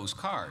in those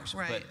cars.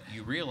 Right. But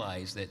you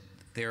realize that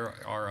there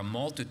are a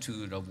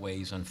multitude of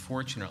ways,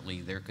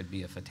 unfortunately, there could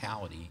be a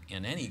fatality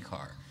in any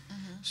car.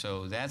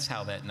 So that's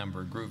how that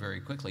number grew very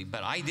quickly.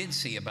 But I did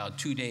see about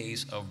 2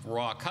 days of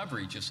raw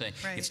coverage of saying,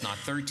 it's not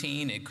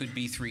 13, it could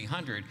be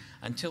 300,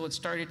 until it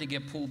started to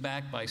get pulled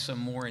back by some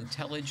more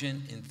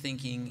intelligent and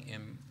thinking,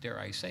 and dare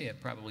I say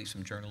it, probably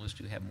some journalists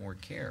who have more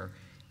care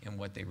in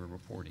what they were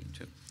reporting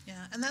to.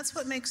 Yeah, and that's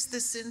what makes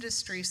this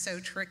industry so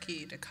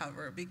tricky to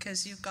cover,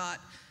 because you've got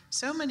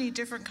so many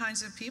different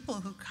kinds of people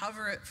who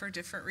cover it for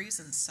different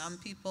reasons. Some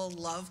people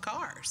love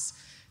cars.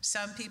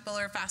 Some people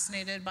are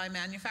fascinated by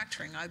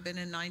manufacturing. I've been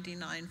in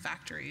 99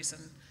 factories,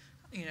 and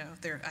you know,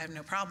 I have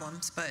no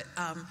problems, but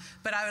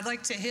I would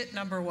like to hit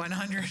number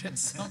 100 at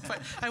some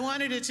point. I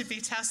wanted it to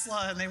be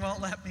Tesla, and they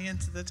won't let me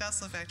into the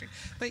Tesla factory.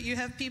 But you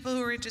have people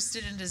who are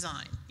interested in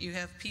design. You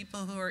have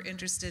people who are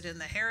interested in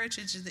the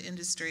heritage of the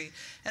industry.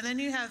 And then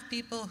you have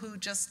people who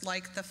just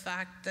like the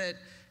fact that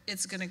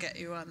it's going to get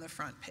you on the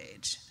front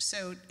page.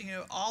 So, you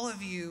know, all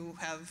of you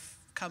have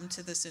come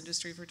to this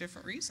industry for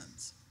different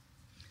reasons.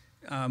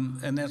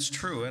 And that's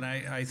true. And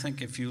I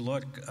think if you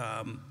look,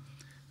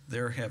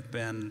 there have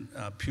been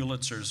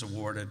Pulitzers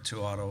awarded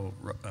to auto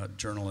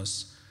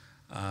journalists.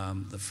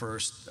 The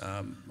first,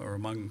 or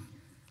among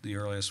the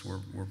earliest,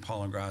 were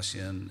Paul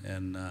Ingrassia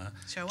and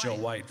Joe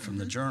White from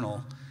the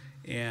Journal.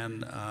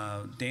 And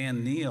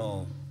Dan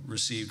Neal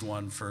received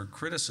one for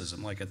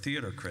criticism, like a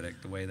theater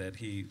critic, the way that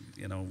he,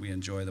 you know, we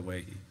enjoy the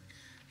way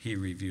he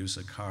reviews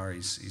a car.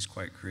 He's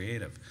quite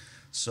creative.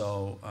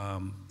 So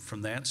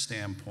from that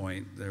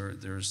standpoint,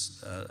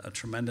 there's a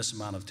tremendous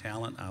amount of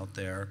talent out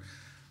there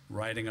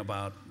writing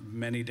about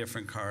many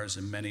different cars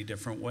in many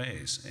different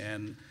ways.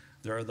 And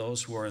there are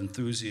those who are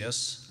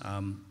enthusiasts.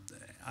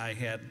 I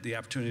had the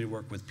opportunity to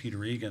work with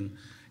Peter Egan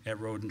at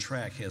Road and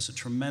Track. He has a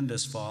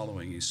tremendous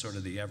following. He's sort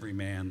of the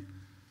everyman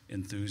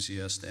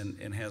enthusiast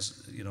and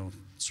has, you know,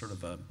 sort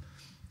of a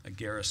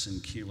Garrison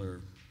Keillor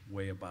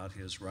way about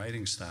his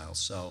writing style.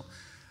 So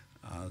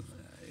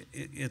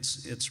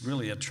it's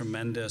really a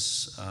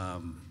tremendous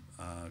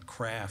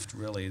craft,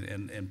 really,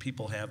 and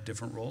people have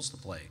different roles to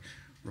play.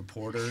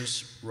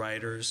 Reporters,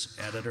 writers,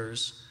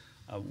 editors.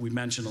 We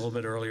mentioned a little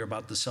bit earlier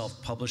about the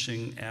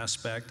self-publishing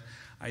aspect.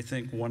 I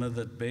think one of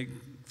the big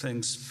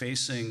things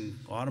facing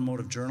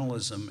automotive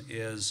journalism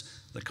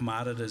is the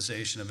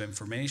commoditization of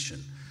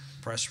information.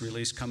 Press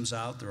release comes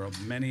out, there are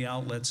many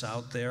outlets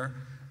out there,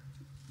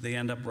 they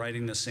end up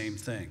writing the same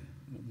thing.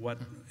 What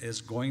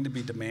is going to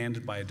be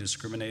demanded by a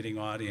discriminating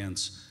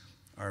audience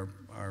are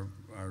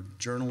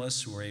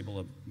journalists who are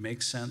able to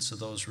make sense of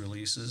those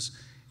releases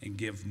and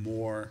give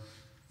more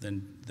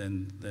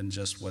than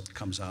just what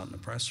comes out in the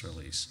press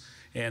release.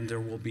 And there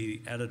will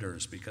be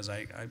editors, because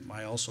I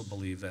also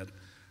believe that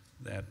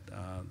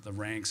the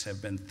ranks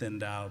have been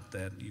thinned out,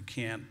 that you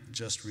can't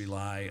just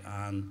rely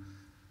on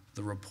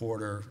the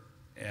reporter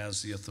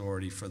as the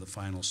authority for the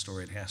final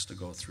story. It has to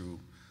go through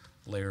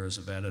layers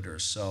of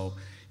editors. So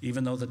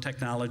even though the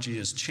technology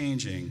is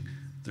changing,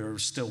 there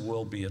still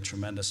will be a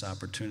tremendous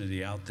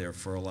opportunity out there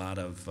for a lot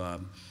of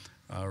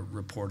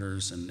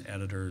reporters and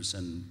editors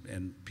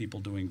and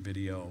people doing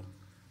video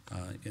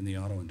in the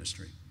auto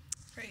industry.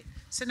 Great.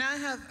 So now I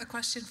have a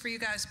question for you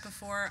guys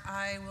before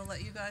I will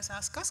let you guys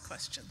ask us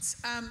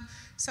questions.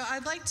 So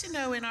I'd like to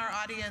know in our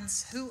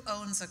audience, who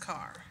owns a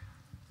car?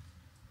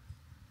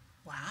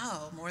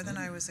 Wow, more than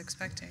I was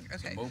expecting.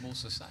 Okay. It's a mobile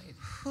society.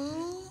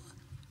 Who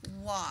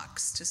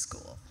walks to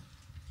school?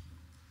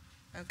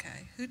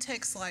 Okay. Who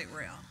takes light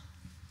rail?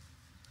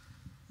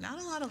 Not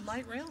a lot of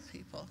light rail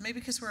people. Maybe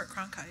because we're at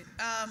Cronkite.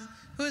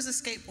 Who has a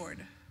skateboard?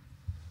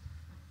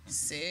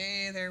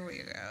 See, there we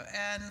go.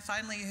 And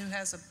finally, who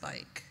has a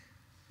bike?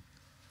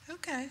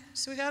 Okay,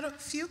 so we got a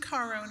few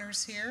car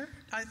owners here.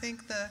 I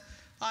think the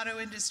auto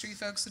industry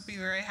folks would be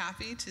very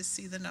happy to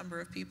see the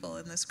number of people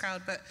in this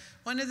crowd. But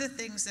one of the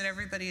things that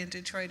everybody in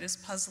Detroit is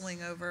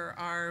puzzling over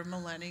are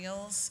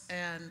millennials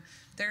and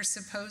their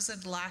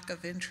supposed lack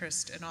of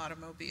interest in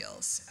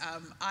automobiles.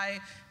 I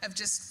have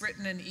just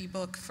written an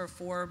ebook for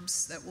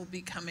Forbes that will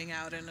be coming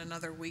out in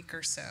another week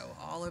or so,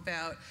 all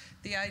about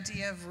the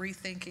idea of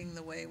rethinking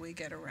the way we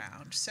get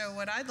around. So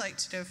what I'd like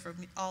to know from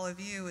all of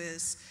you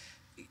is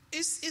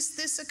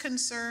this a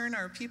concern?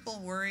 Are people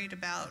worried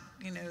about,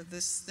 you know,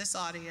 this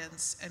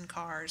audience and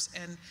cars?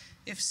 And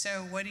if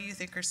so, what do you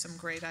think are some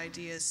great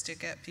ideas to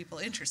get people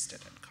interested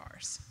in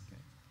cars?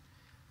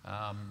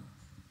 Okay.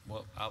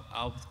 Well,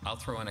 I'll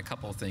throw in a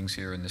couple of things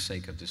here in the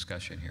sake of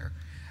discussion here.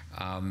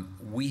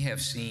 We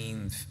have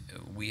seen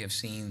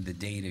the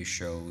data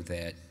show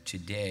that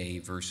today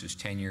versus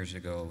 10 years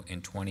ago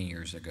and 20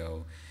 years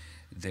ago,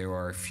 there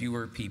are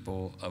fewer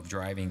people of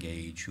driving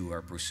age who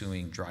are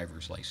pursuing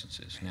driver's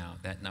licenses. Now,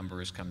 that number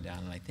has come down,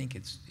 and I think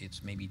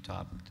it's maybe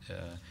topped,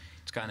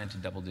 it's gone into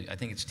double digits. I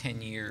think it's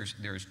 10 years,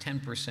 there's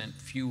 10%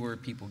 fewer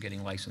people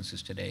getting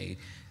licenses today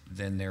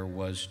than there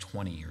was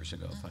 20 years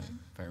ago,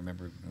 if I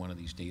remember one of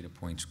these data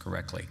points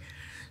correctly.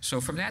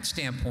 So from that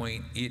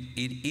standpoint, it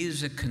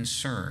is a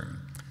concern.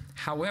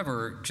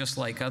 However, just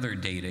like other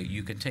data,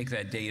 you can take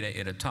that data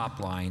at a top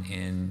line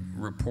and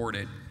report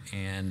it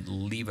and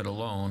leave it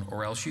alone,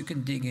 or else you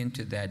can dig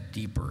into that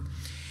deeper.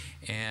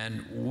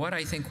 And what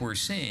I think we're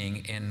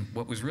seeing, and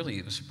what was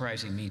really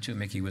surprising me too,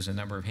 Mickey, was a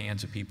number of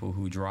hands of people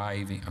who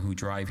drive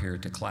here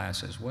to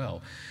class as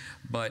well.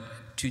 But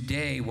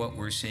today what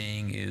we're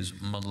seeing is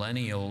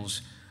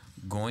millennials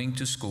going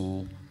to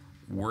school,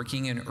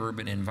 working in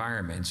urban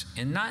environments,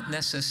 and not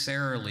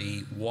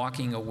necessarily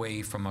walking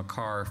away from a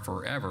car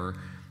forever,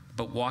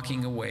 but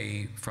walking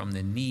away from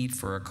the need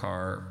for a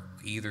car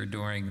either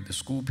during the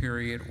school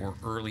period or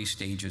early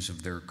stages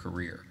of their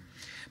career.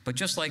 But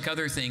just like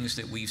other things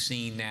that we've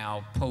seen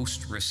now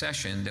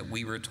post-recession that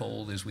we were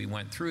told as we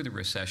went through the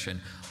recession,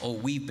 oh,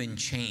 we've been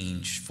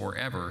changed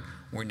forever,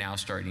 we're now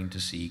starting to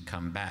see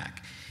come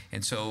back.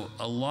 And so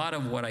a lot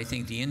of what I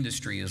think the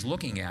industry is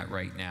looking at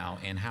right now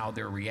and how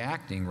they're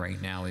reacting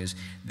right now is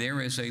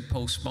there is a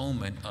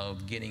postponement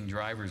of getting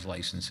driver's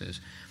licenses.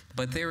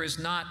 But there is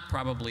not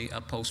probably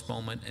a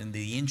postponement in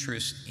the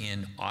interest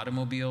in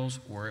automobiles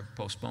or a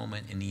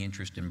postponement in the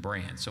interest in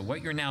brands. So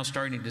what you're now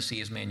starting to see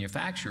is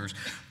manufacturers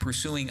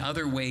pursuing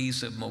other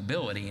ways of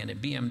mobility. And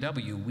at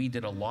BMW, we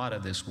did a lot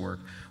of this work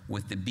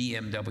with the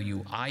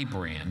BMW i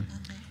brand.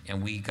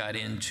 And we got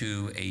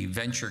into a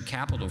venture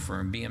capital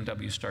firm.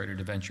 BMW started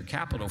a venture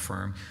capital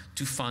firm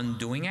to fund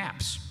doing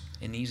apps.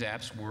 And these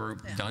apps were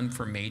done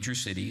for major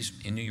cities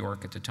in New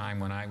York at the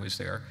time when I was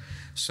there,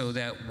 so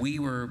that we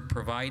were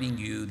providing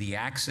you the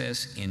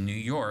access in New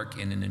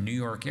York and in the New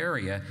York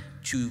area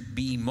to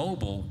be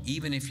mobile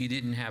even if you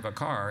didn't have a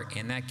car,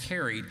 and that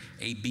carried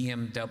a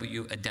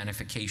BMW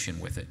identification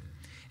with it.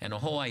 And the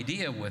whole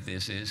idea with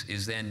this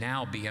is then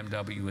now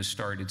BMW has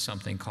started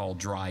something called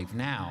Drive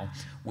Now,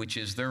 which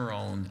is their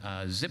own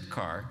zip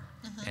car.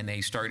 And they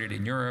started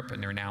in Europe,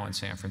 and they're now in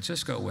San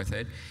Francisco with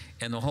it.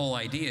 And the whole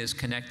idea is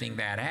connecting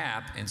that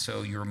app, and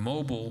so you're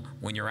mobile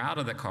when you're out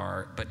of the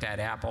car, but that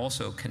app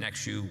also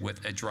connects you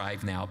with a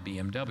Drive Now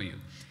BMW.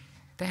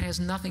 That has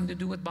nothing to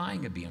do with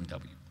buying a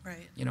BMW.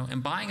 Right. You know,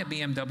 and buying a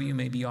BMW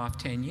may be off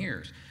 10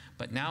 years.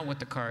 But now what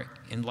the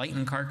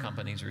enlightened car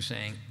companies are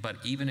saying, but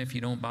even if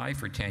you don't buy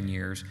for 10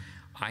 years,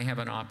 I have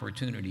an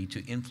opportunity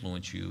to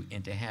influence you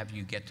and to have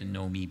you get to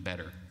know me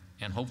better.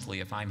 And hopefully,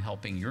 if I'm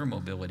helping your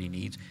mobility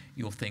needs,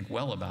 you'll think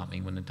well about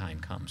me when the time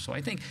comes. So I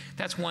think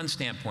that's one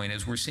standpoint,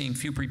 is we're seeing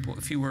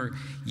fewer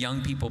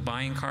young people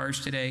buying cars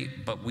today,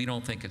 but we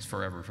don't think it's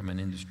forever from an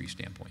industry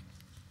standpoint.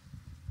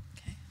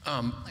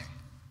 Okay.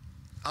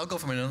 I'll go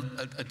from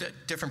a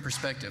different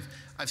perspective.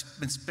 I've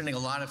been spending a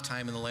lot of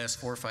time in the last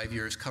 4 or 5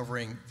 years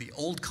covering the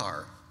old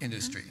car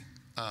industry,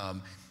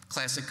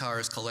 classic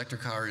cars, collector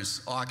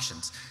cars,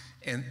 auctions.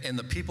 And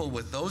the people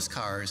with those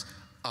cars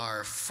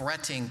are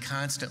fretting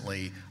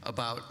constantly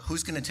about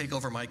who's going to take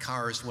over my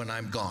cars when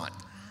I'm gone.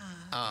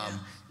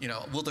 You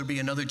know, will there be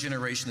another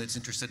generation that's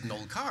interested in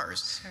old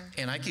cars? Sure.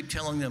 And I keep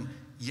telling them,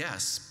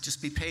 yes,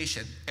 just be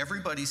patient.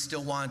 Everybody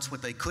still wants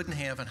what they couldn't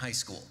have in high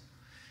school.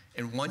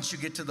 And once you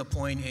get to the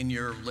point in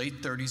your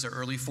late 30s or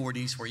early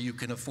 40s where you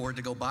can afford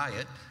to go buy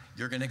it,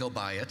 you're going to go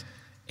buy it.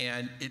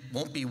 And it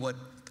won't be what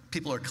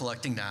people are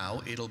collecting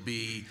now. It'll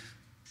be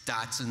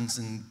Datsuns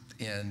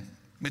and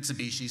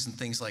Mitsubishis and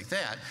things like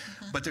that.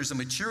 But there's a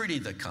maturity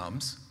that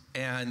comes,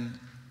 and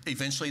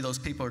eventually those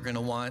people are going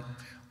to want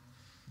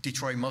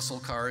Detroit muscle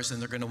cars, and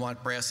they're going to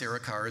want brass era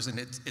cars, and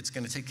it's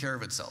going to take care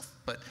of itself.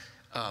 But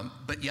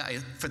yeah,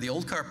 for the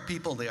old car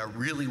people, they are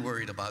really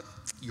worried about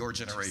your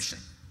generation.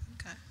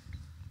 Okay.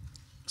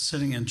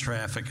 Sitting in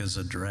traffic is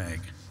a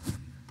drag.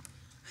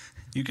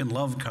 You can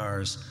love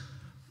cars,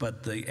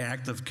 but the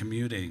act of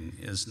commuting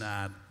is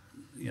not,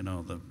 you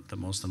know, the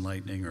most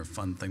enlightening or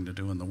fun thing to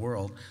do in the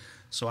world.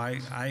 So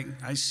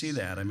I see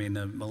that. I mean,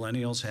 the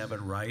millennials have it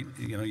right.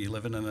 You know, you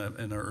live in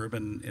an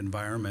urban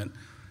environment,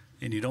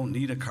 and you don't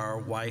need a car.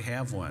 Why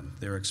have one?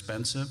 They're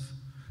expensive.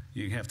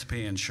 You have to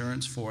pay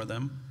insurance for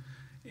them.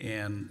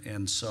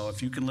 And so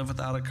if you can live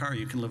without a car,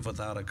 you can live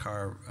without a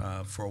car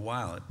for a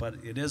while. But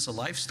it is a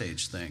life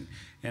stage thing.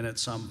 And at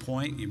some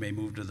point, you may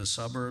move to the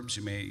suburbs.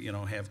 You may, you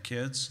know, have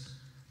kids.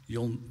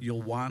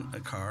 You'll want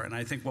a car. And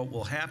I think what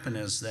will happen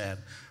is that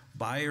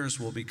buyers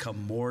will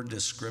become more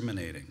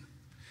discriminating,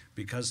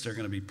 because they're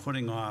going to be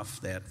putting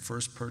off that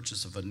first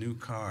purchase of a new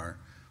car.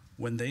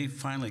 When they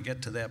finally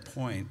get to that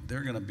point,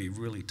 they're going to be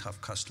really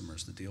tough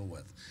customers to deal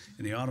with.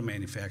 And the auto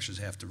manufacturers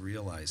have to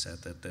realize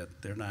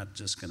that they're not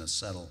just going to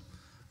settle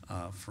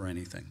for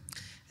anything.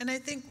 And I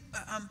think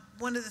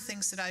one of the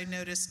things that I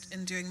noticed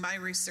in doing my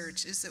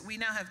research is that we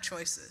now have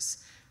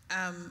choices.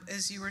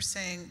 As you were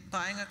saying,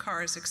 buying a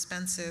car is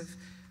expensive,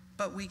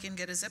 but we can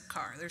get a zip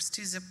car. There's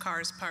 2 zip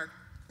cars parked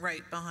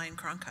right behind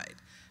Cronkite.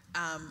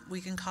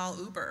 We can call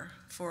Uber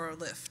for a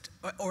lift,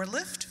 or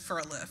Lyft for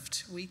a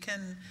lift. We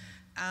can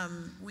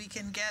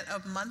get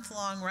a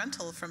month-long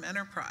rental from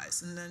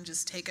Enterprise and then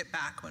just take it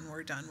back when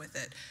we're done with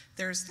it.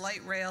 There's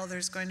light rail.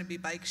 There's going to be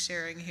bike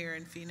sharing here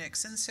in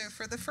Phoenix. And so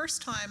for the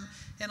first time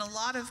in a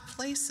lot of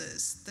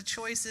places, the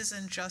choice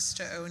isn't just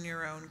to own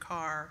your own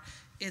car.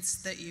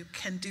 It's that you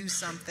can do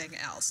something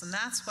else. And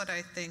that's what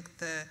I think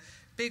the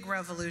big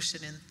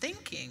revolution in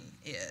thinking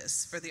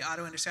is for the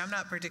auto industry. I'm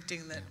not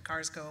predicting that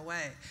cars go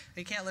away.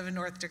 You can't live in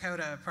North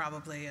Dakota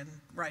probably and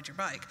ride your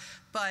bike,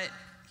 but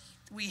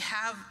we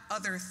have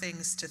other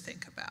things to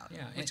think about,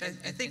 which I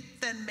think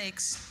then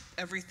makes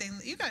everything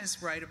that you guys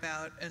write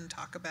about and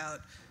talk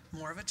about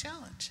more of a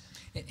challenge.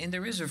 And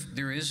there is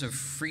a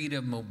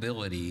freedom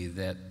mobility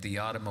that the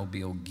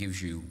automobile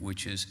gives you,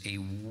 which is a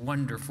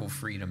wonderful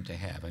freedom to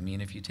have. I mean,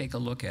 if you take a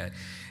look at,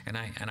 and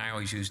I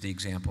always use the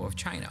example of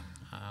China.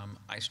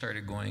 I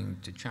started going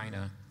to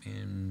China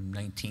in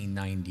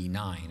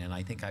 1999, and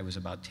I think I was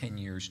about 10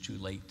 years too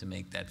late to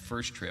make that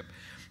first trip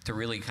to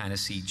really kind of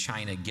see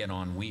China get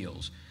on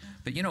wheels.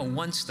 But you know,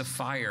 once the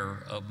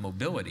fire of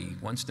mobility,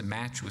 once the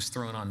match was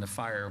thrown on the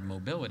fire of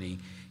mobility,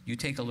 you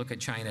take a look at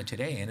China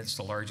today, and it's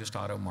the largest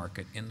auto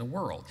market in the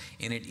world.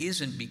 And it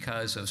isn't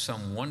because of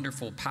some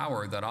wonderful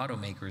power that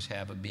automakers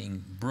have of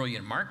being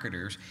brilliant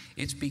marketers.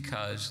 It's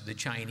because the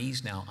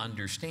Chinese now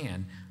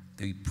understand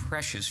the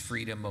precious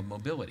freedom of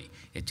mobility.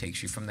 It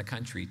takes you from the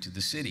country to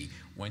the city.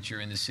 Once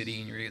you're in the city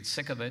and you get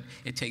sick of it,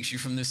 it takes you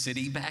from the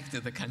city back to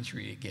the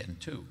country again,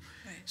 too.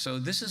 Right. So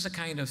this is the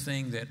kind of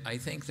thing that I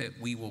think that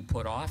we will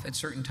put off at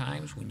certain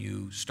times when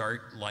you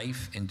start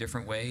life in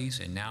different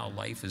ways, and now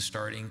life is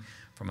starting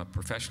from a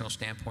professional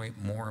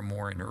standpoint more and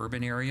more in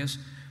urban areas.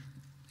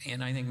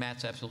 And I think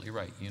Matt's absolutely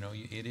right. You know,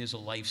 it is a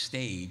life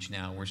stage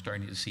now. We're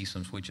starting to see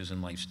some switches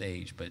in life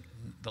stage, but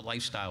the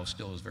lifestyle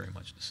still is very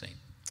much the same.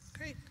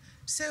 Great.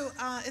 So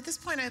at this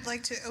point, I'd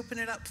like to open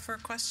it up for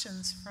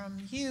questions from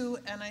you,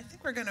 and I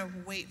think we're going to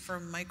wait for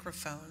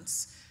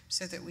microphones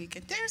so that we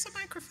can, there's a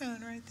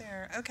microphone right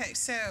there. Okay,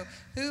 so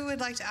who would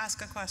like to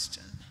ask a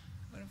question?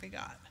 What have we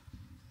got?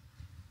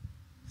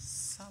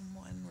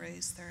 Someone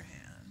raised their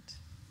hand.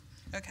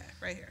 Okay,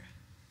 right here.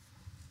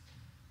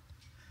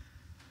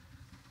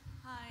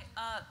 Hi,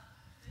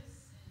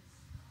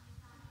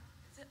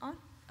 is it on?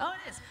 Oh,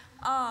 it is.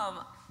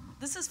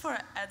 This is for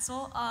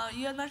Edsall.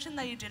 You had mentioned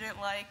that you didn't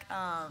like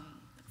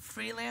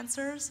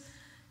freelancers.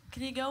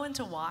 Can you go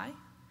into why?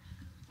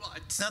 Well,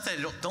 it's not that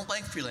I don't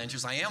like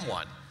freelancers. I am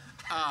one.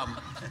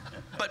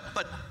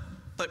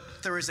 But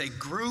there is a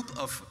group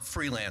of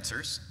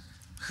freelancers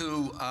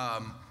who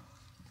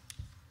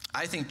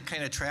I think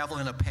kind of travel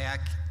in a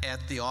pack at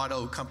the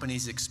auto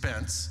company's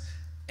expense.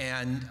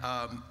 And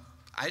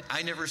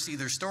I never see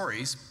their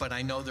stories, but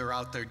I know they're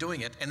out there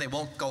doing it, and they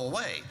won't go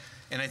away.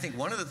 And I think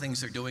one of the things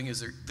they're doing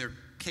is they're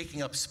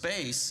taking up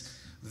space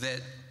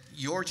that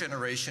your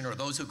generation or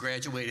those who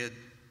graduated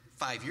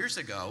 5 years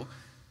ago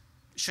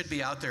should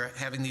be out there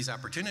having these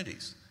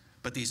opportunities.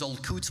 But these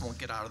old coots won't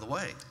get out of the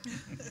way.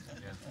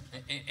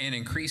 Yeah. And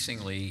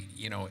increasingly,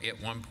 you know, at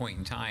one point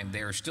in time,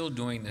 they're still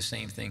doing the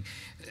same thing.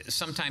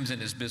 Sometimes in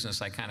this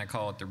business, I kind of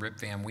call it the Rip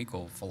Van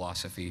Winkle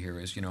philosophy here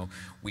is, you know,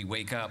 we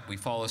wake up, we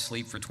fall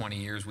asleep for 20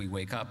 years, we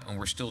wake up, and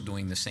we're still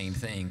doing the same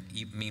thing.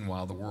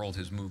 Meanwhile, the world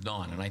has moved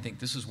on. And I think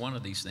this is one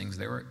of these things.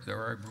 There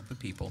are a group of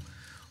people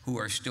who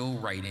are still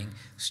writing,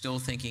 still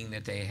thinking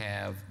that they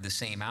have the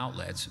same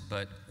outlets,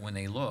 but when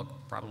they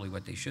look, probably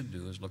what they should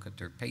do is look at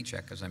their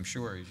paycheck, because I'm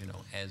sure, you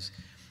know, as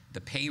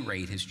the pay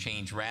rate has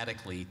changed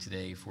radically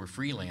today for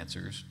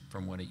freelancers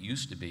from what it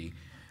used to be,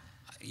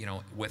 you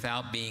know,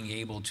 without being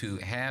able to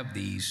have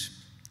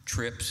these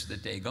trips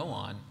that they go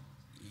on,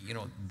 you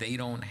know, they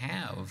don't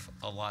have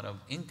a lot of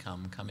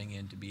income coming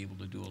in to be able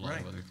to do a lot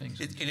of other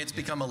things. And it's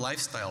become a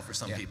lifestyle for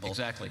some people.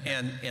 Exactly.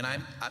 And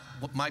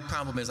my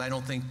problem is I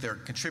don't think they're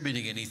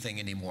contributing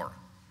anything anymore.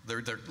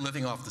 They're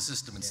living off the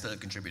system instead of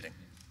contributing.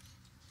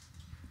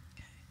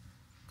 Okay.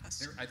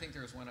 Question? I think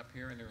there was one up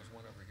here and there was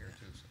one over here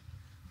too. So.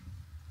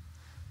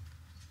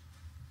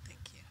 Thank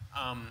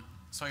you.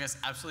 So I guess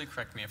absolutely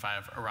correct me if I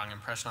have a wrong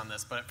impression on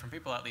this, but from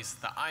people at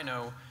least that I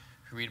know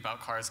who read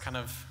about cars kind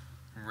of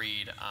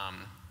read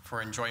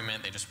for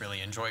enjoyment. They just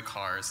really enjoy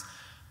cars.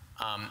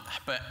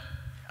 But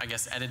I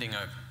guess editing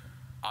a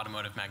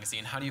automotive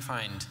magazine, how do you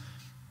find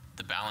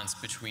the balance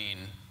between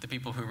the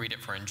people who read it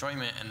for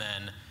enjoyment and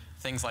then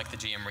things like the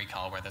GM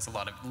recall where there's a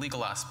lot of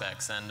legal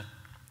aspects and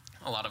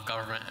a lot of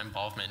government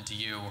involvement? Do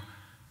you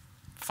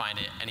find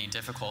it any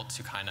difficult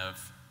to kind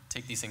of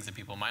take these things that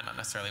people might not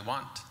necessarily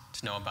want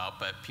to know about,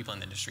 but people in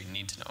the industry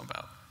need to know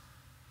about?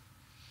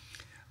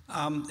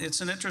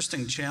 It's an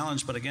interesting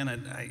challenge, but again,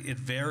 it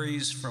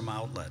varies from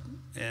outlet.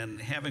 And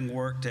having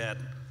worked at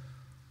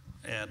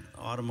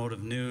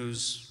Automotive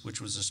News,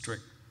 which was a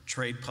strict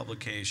trade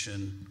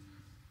publication,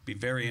 be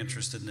very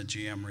interested in the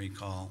GM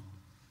recall.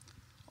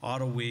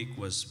 Auto Week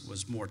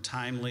was more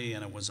timely,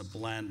 and it was a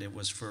blend. It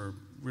was for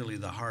really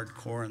the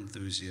hardcore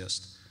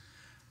enthusiast.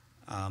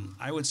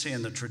 I would say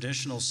in the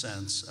traditional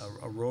sense,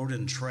 a road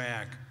and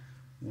track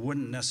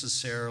wouldn't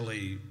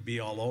necessarily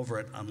be all over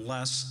it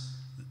unless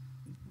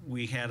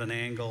we had an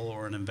angle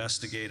or an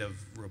investigative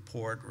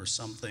report or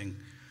something,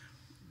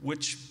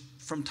 which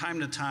from time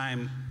to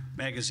time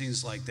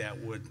magazines like that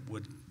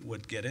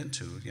would get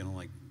into, you know,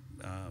 like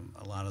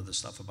a lot of the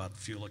stuff about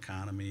fuel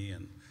economy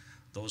and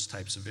those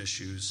types of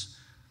issues.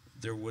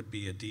 There would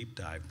be a deep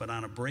dive. But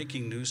on a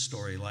breaking news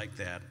story like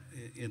that,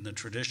 in the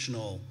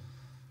traditional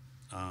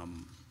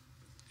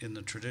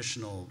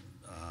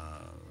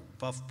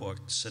buff book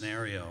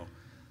scenario,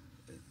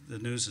 the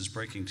news is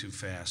breaking too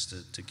fast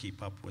to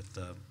keep up with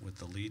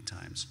the lead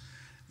times.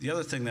 The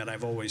other thing that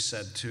I've always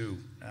said too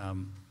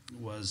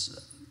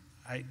was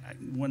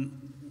when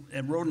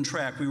at Road and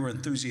Track we were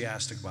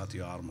enthusiastic about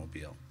the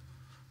automobile.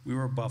 We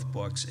were buff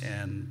books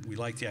and we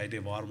liked the idea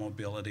of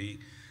automobility.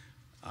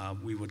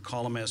 We would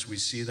call them as we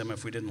see them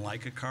if we didn't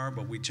like a car,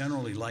 but we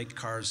generally liked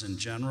cars in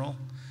general.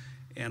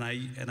 And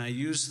I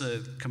use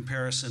the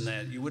comparison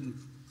that you wouldn't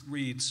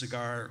read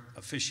Cigar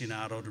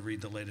Aficionado to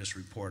read the latest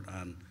report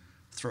on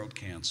throat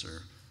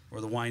cancer,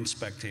 or the Wine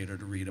Spectator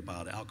to read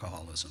about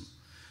alcoholism.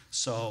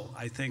 So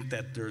I think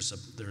that there's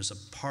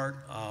a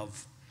part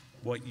of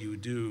what you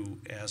do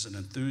as an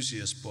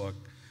enthusiast book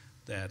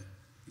that,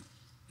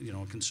 you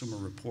know, Consumer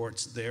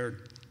Reports, their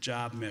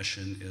job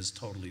mission is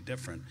totally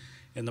different.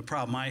 And the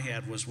problem I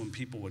had was when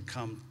people would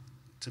come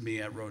to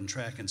me at Road and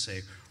Track and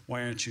say,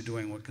 why aren't you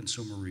doing what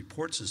Consumer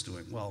Reports is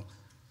doing? Well,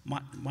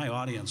 my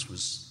audience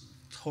was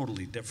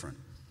totally different.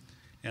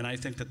 And I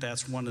think that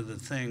that's one of the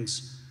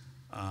things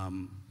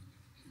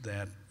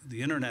that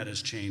the internet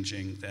is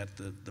changing, that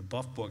the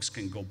buff books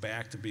can go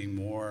back to being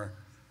more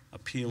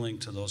appealing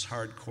to those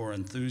hardcore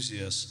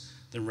enthusiasts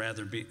than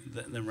rather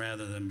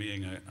than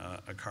being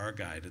a car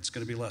guide. It's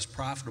going to be less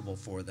profitable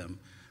for them,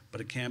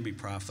 but it can be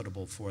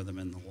profitable for them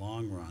in the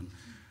long run.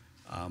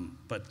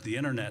 But the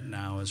internet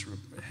now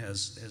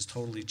has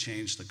totally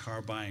changed the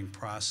car buying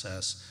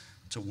process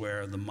to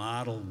where the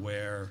model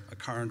where a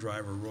Car and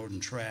Driver Road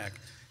and Track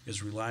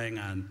is relying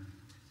on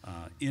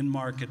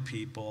in-market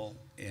people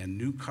and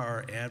new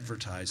car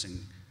advertising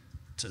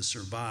to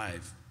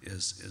survive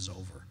is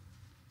over.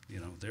 You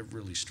know, they're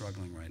really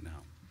struggling right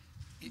now.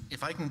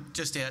 If I can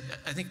just add,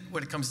 I think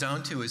what it comes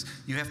down to is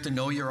you have to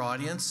know your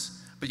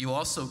audience, but you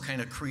also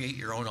kind of create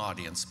your own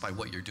audience by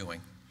what you're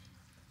doing.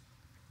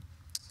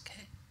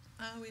 Okay,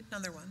 we have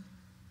another one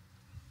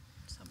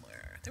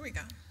somewhere. There we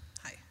go.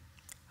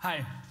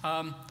 Hi.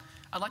 Hi.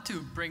 I'd like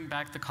to bring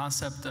back the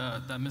concept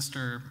that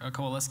Mr.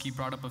 Kowaleski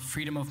brought up of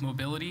freedom of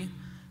mobility.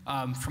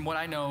 From what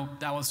I know,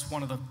 that was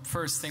one of the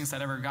first things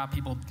that ever got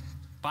people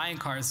buying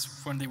cars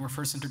when they were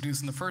first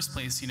introduced in the first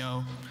place, you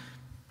know,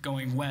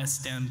 going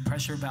west and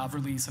pressure valve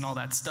release and all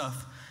that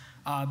stuff.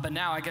 But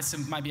now I guess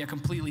it might be a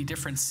completely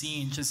different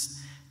scene. Just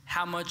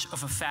how much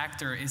of a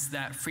factor is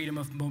that freedom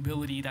of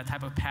mobility, that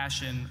type of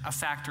passion, a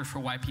factor for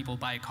why people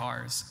buy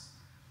cars?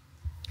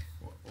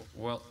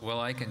 Well,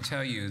 I can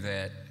tell you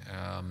that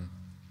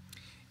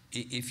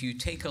if you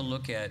take a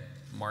look at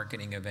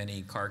marketing of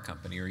any car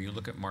company, or you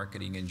look at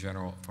marketing in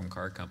general from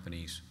car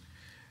companies,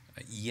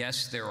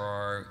 yes, there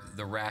are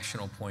the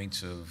rational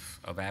points of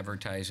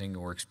advertising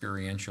or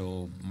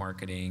experiential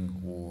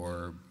marketing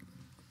or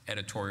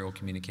editorial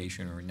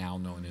communication, or now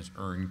known as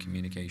earned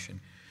communication.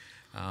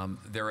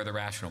 There are the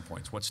rational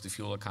points. What's the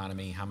fuel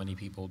economy? How many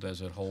people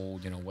does it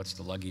hold? You know, what's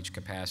the luggage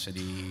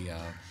capacity?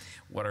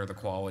 What are the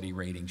quality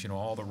ratings? You know,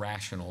 all the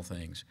rational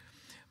things.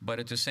 But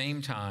at the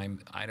same time,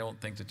 I don't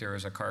think that there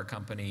is a car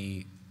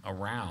company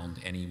around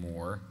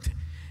anymore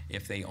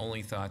if they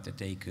only thought that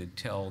they could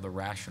tell the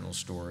rational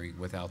story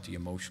without the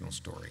emotional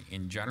story.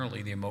 And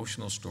generally, the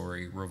emotional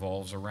story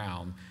revolves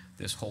around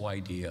this whole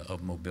idea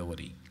of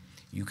mobility.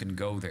 You can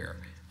go there.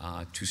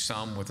 To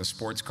some, with a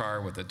sports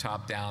car with the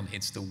top down,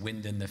 it's the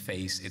wind in the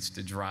face, it's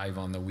the drive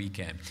on the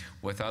weekend.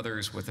 With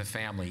others, with a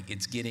family,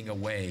 it's getting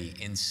away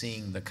and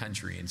seeing the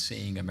country and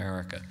seeing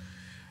America.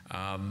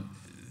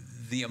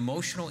 The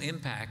emotional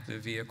impact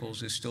of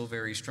vehicles is still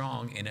very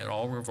strong, and it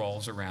all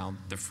revolves around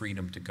the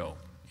freedom to go.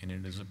 And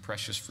it is a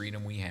precious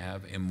freedom we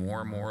have, and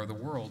more of the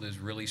world is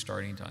really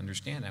starting to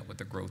understand that with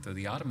the growth of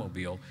the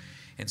automobile.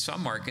 In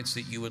some markets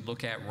that you would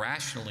look at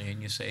rationally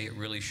and you say it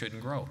really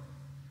shouldn't grow.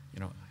 You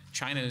know,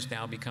 China has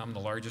now become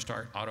the largest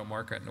auto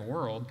market in the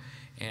world,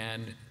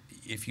 and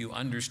if you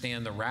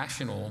understand the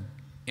rational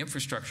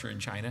infrastructure in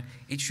China,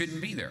 it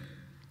shouldn't be there.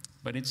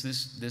 But it's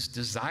this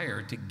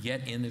desire to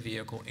get in the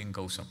vehicle and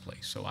go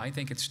someplace. So I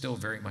think it's still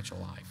very much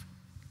alive.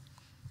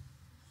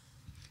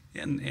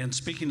 And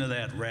speaking of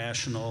that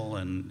rational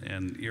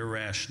and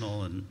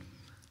irrational and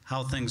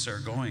how things are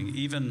going,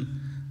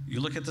 even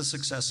you look at the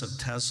success of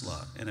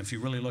Tesla, and if you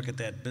really look at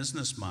that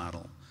business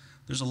model,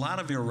 there's a lot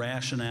of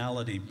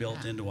irrationality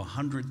built into a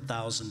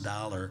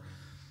 $100,000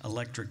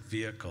 electric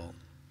vehicle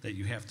that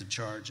you have to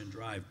charge and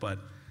drive, but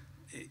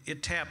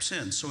it taps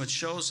in. So it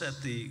shows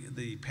that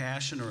the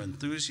passion or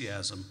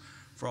enthusiasm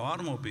for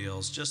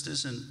automobiles just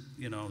isn't,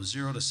 you know,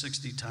 0 to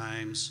 60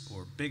 times,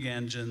 or big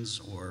engines,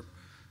 or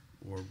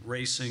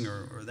racing,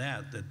 or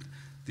that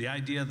the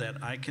idea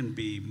that I can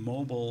be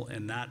mobile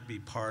and not be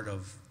part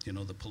of, you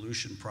know, the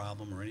pollution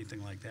problem or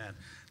anything like that,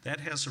 that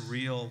has a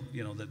real,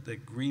 you know, the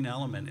green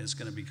element is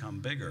going to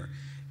become bigger.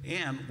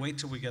 And wait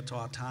till we get to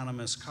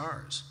autonomous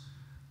cars.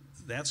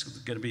 That's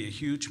going to be a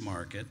huge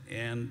market,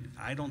 and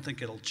I don't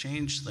think it'll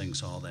change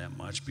things all that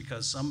much,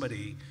 because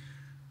somebody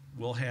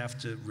will have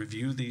to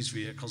review these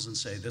vehicles and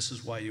say, this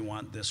is why you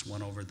want this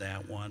one over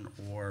that one,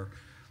 or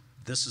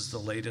this is the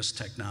latest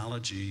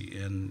technology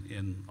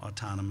in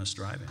autonomous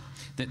driving.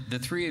 The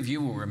three of you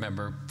will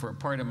remember, for a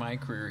part of my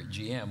career at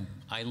GM,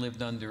 I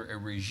lived under a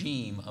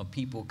regime of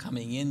people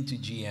coming into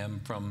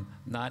GM from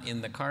not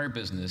in the car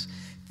business,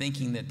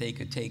 thinking that they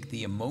could take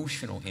the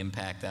emotional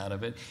impact out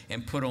of it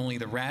and put only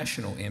the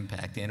rational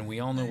impact in. And we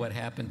all know what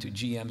happened to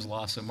GM's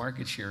loss of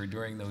market share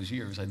during those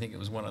years. I think it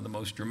was one of the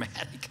most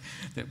dramatic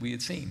that we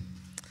had seen.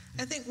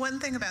 I think one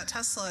thing about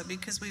Tesla,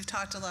 because we've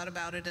talked a lot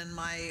about it in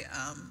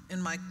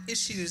my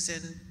issues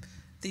in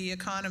the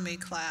economy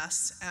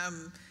class,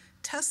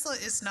 Tesla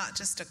is not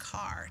just a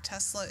car.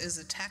 Tesla is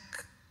a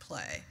tech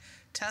play.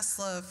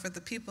 Tesla, for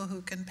the people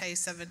who can pay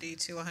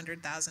 $70,000 to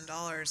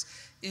 $100,000,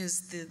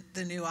 is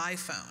the new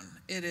iPhone.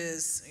 It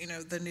is, you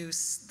know, the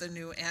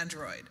new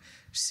Android.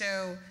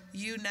 So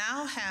you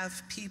now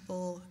have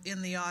people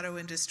in the auto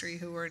industry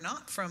who are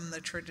not from the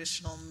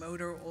traditional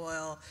motor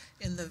oil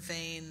in the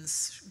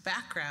veins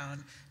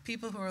background,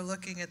 people who are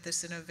looking at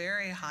this in a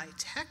very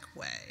high-tech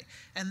way.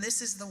 And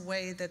this is the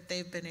way that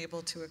they've been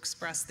able to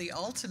express the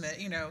ultimate,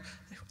 you know,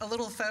 a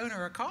little phone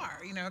or a car.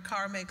 You know, a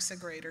car makes a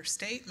greater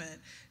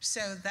statement.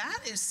 So that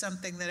is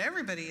something that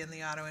everybody in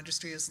the auto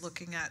industry is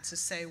looking at to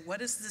say, what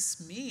does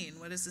this mean?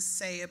 What does this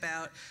say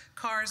about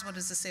cars? What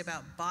does this say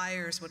about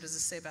buyers? What does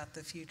this say about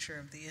the future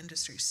of the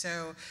industry?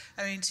 So,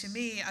 I mean, to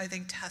me, I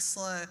think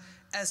Tesla,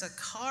 as a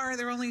car,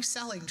 they're only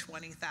selling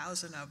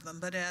 20,000 of them,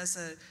 but as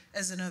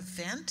an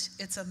event,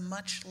 it's a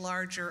much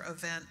larger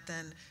event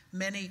than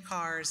many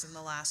cars in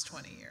the last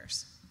 20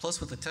 years.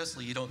 Plus, with the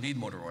Tesla, you don't need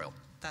motor oil.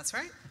 That's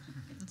right.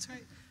 That's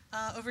right.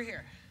 Over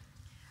here.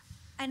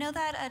 I know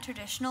that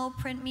traditional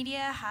print media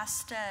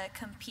has to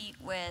compete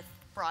with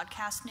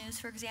broadcast news,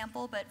 for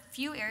example, but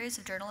few areas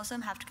of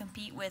journalism have to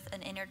compete with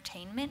an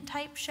entertainment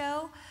type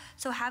show.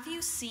 So have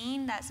you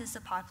seen that since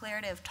the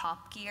popularity of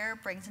Top Gear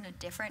brings in a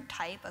different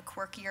type, a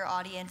quirkier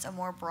audience, a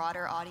more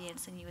broader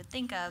audience than you would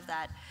think of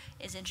that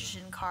is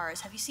interested in cars,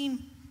 have you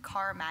seen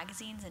car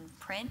magazines and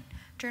print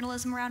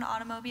journalism around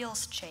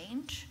automobiles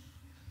change?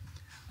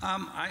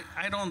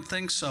 I don't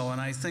think so, and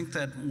I think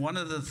that one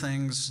of the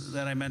things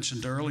that I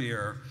mentioned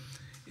earlier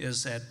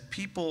is that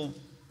people,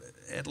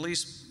 at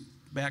least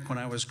back when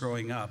I was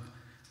growing up,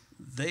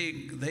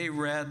 they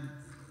read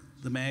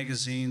the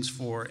magazines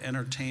for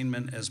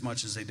entertainment as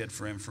much as they did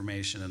for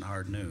information and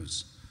hard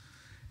news.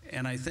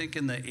 And I think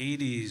in the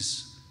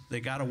 80s, they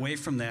got away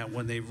from that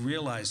when they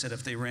realized that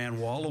if they ran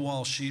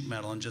wall-to-wall sheet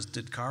metal and just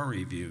did car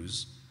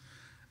reviews,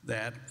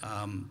 that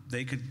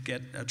they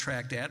could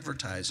attract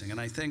advertising.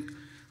 And I think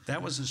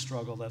that was a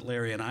struggle that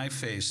Larry and I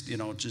faced, you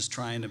know, just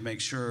trying to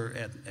make sure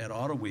at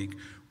Auto Week,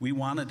 we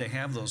wanted to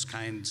have those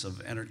kinds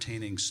of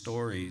entertaining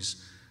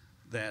stories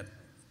that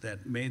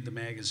made the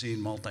magazine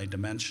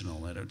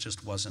multidimensional, that it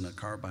just wasn't a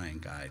car buying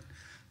guide.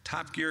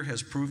 Top Gear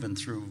has proven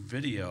through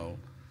video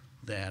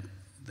that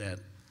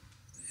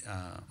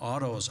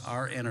autos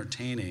are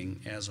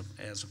entertaining as a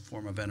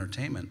form of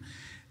entertainment.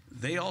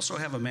 They also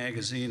have a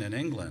magazine in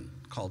England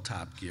called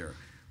Top Gear.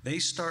 They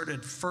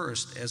started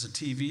first as a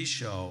TV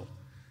show,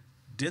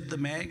 did the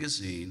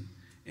magazine,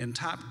 and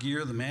Top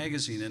Gear, the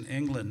magazine in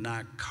England,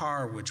 knocked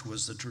Car, which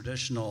was the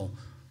traditional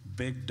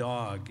big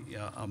dog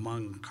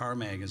among car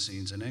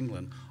magazines in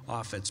England,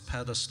 off its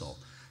pedestal.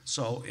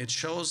 So it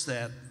shows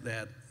that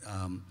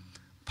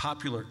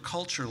popular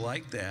culture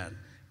like that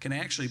can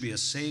actually be a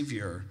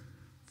savior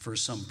for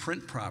some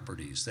print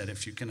properties, that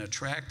if you can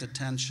attract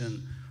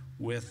attention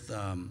with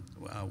a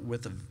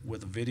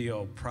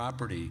video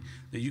property,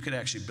 that you could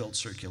actually build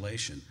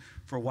circulation.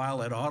 For a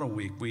while at Auto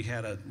Week, we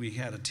had a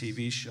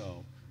TV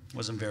show.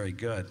 Wasn't very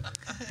good,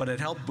 but it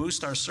helped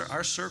boost our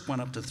circ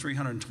went up to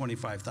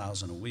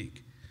 325,000 a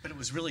week. But it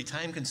was really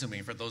time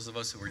consuming for those of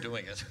us who were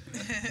doing it.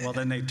 Well,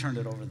 then they turned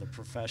it over to the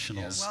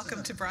professionals. Yes.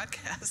 Welcome to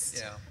broadcast.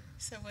 Yeah.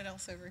 So what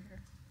else over here?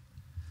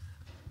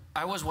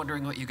 I was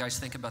wondering what you guys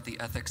think about the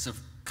ethics of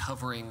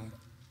covering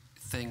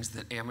things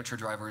that amateur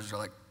drivers or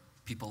like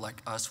people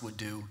like us would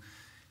do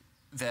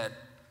that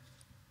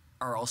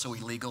are also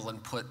illegal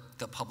and put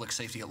the public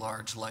safety at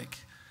large, like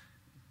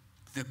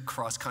the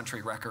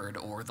cross-country record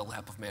or the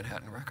lap of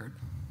Manhattan record.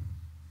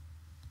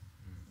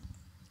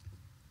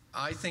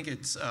 I think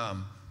it's, I've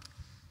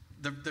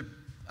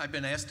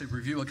been asked to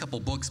review a couple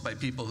books by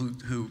people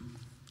who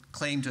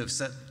claim to have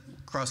set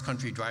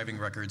cross-country driving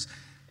records,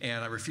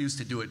 and I refuse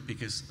to do it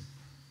because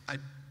I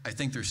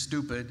think they're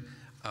stupid.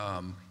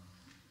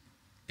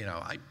 You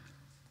know,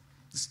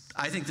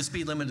 I think the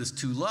speed limit is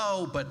too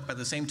low, but by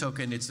the same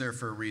token, it's there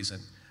for a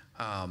reason.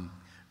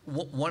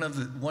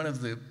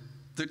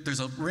 There's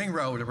a ring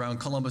road around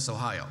Columbus,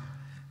 Ohio,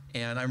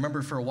 and I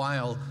remember for a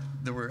while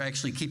they were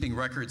actually keeping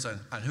records on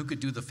who could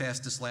do the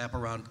fastest lap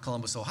around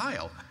Columbus,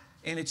 Ohio,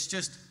 and it's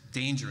just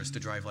dangerous to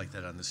drive like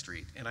that on the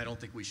street, and I don't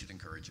think we should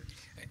encourage it.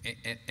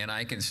 And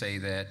I can say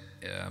that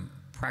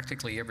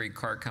practically every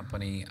car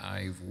company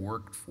I've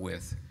worked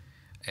with,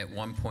 at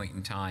one point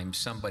in time,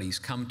 somebody's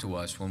come to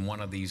us when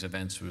one of these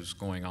events was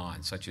going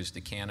on, such as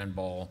the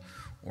Cannonball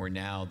or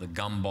now the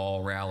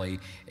Gumball Rally,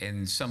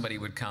 and somebody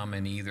would come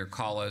and either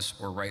call us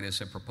or write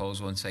us a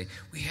proposal and say,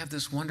 we have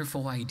this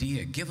wonderful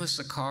idea, give us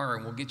a car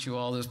and we'll get you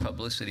all this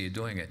publicity of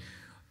doing it.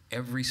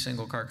 Every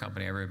single car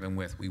company I've ever been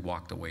with, we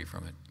walked away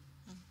from it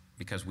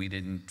because we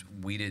didn't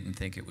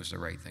think it was the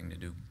right thing to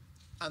do.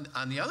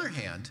 On the other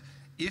hand,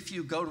 if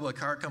you go to a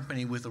car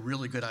company with a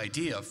really good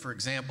idea, for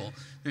example,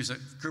 there's a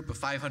group of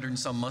 500 and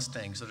some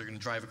Mustangs that are going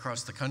to drive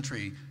across the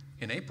country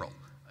in April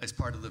as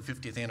part of the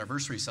 50th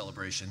anniversary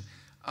celebration.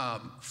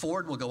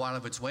 Ford will go out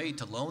of its way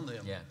to loan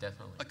them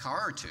a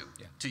car or two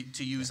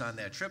to use on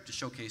that trip to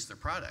showcase their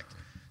product.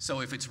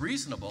 So if it's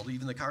reasonable,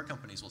 even the car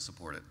companies will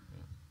support it.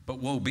 But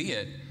woe be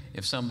it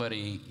if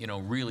somebody,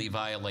 really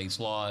violates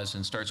laws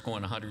and starts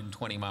going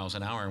 120 miles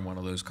an hour in one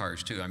of those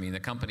cars too. I mean, the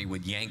company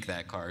would yank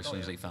that car as soon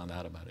as they found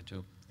out about it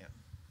too. Yeah.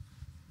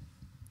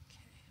 Okay,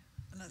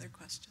 another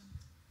question.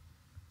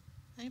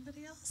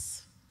 Anybody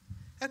else?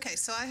 Okay,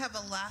 so I have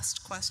a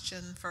last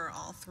question for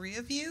all three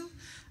of you.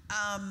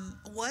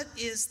 What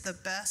is the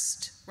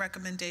best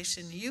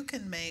recommendation you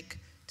can make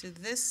to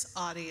this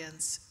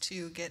audience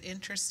to get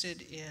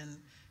interested in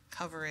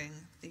covering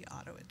the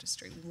auto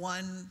industry?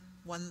 One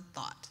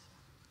thought.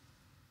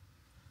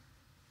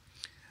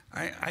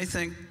 I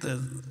think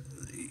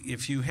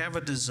if you have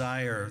a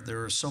desire,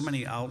 there are so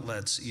many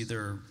outlets,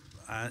 either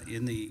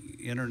in the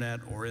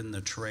internet or in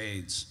the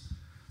trades,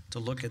 to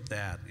look at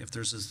that. If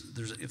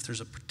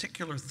there's a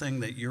particular thing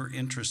that you're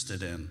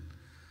interested in,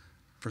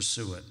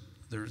 pursue it.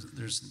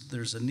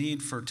 There's a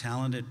need for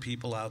talented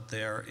people out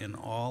there in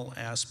all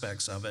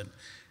aspects of it.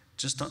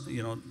 Just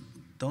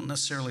don't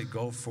necessarily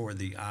go for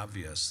the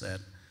obvious. That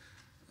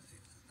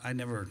I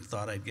never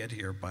thought I'd get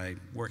here by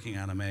working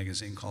on a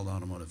magazine called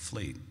Automotive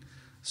Fleet.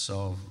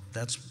 So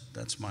that's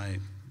my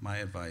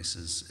advice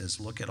is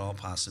look at all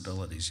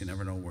possibilities. You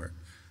never know where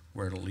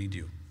it'll lead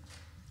you.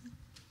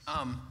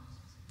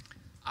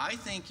 I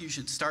think you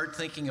should start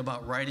thinking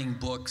about writing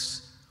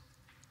books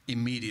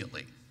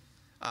immediately.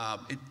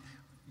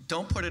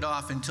 Don't put it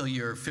off until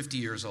you're 50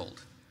 years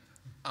old.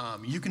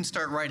 You can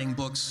start writing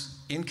books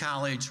in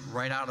college,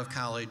 right out of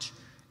college,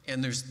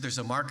 and there's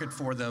a market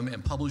for them,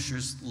 and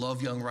publishers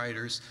love young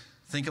writers.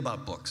 Think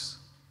about books.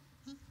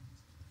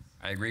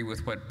 I agree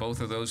with what both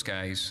of those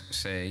guys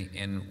say,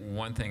 and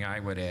one thing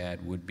I would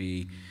add would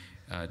be,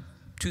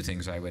 two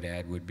things I would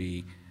add would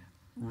be,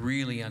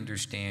 really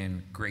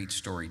understand great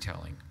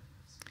storytelling.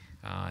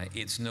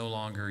 It's no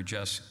longer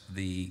just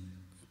the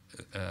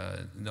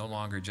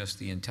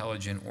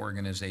intelligent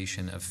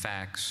organization of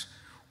facts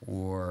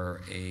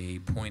or a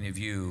point of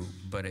view,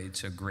 but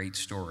it's a great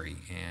story.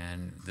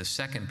 And the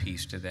second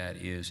piece to that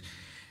is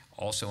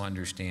also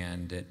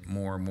understand that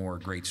more and more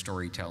great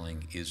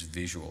storytelling is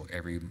visual,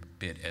 every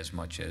bit as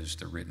much as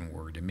the written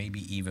word, and maybe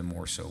even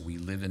more so. We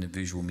live in a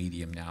visual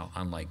medium now,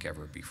 unlike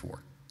ever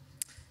before.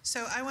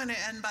 So I want to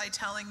end by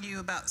telling you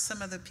about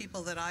some of the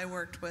people that I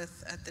worked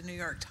with at the New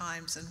York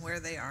Times and where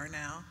they are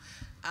now.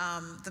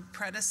 The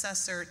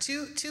predecessor,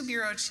 two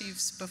bureau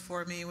chiefs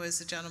before me, was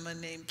a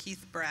gentleman named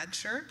Keith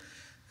Bradsher,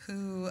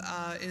 who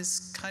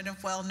is kind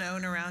of well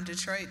known around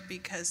Detroit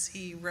because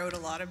he wrote a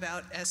lot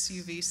about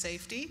SUV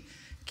safety.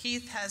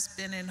 Keith has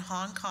been in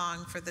Hong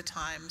Kong for the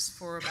Times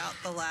for about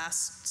the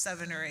last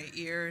 7 or 8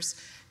 years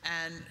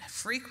and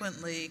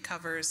frequently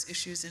covers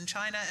issues in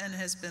China and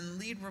has been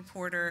lead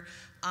reporter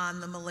on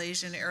the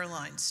Malaysian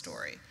Airlines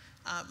story.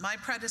 My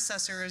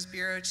predecessor as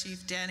bureau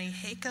chief, Danny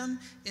Hakem,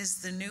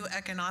 is the new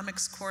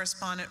economics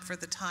correspondent for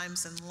the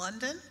Times in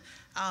London.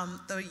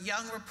 The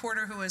young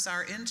reporter who is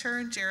our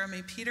intern,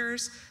 Jeremy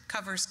Peters,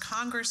 covers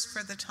Congress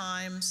for the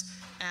Times,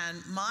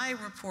 and my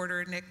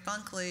reporter, Nick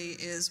Bunkley,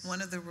 is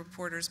one of the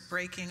reporters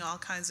breaking all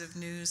kinds of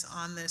news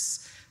on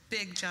this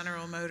big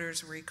General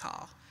Motors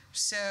recall.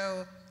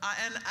 So,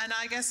 and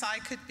I guess I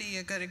could be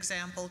a good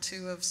example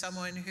too of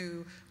someone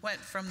who went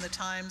from the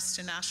Times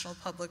to National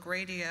Public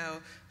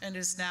Radio and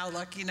is now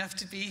lucky enough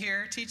to be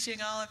here teaching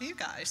all of you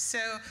guys.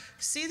 So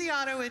see the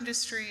auto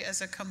industry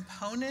as a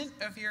component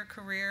of your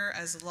career,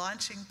 as a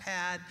launching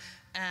pad,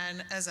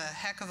 and as a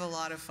heck of a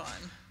lot of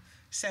fun.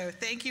 So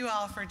thank you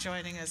all for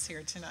joining us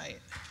here tonight.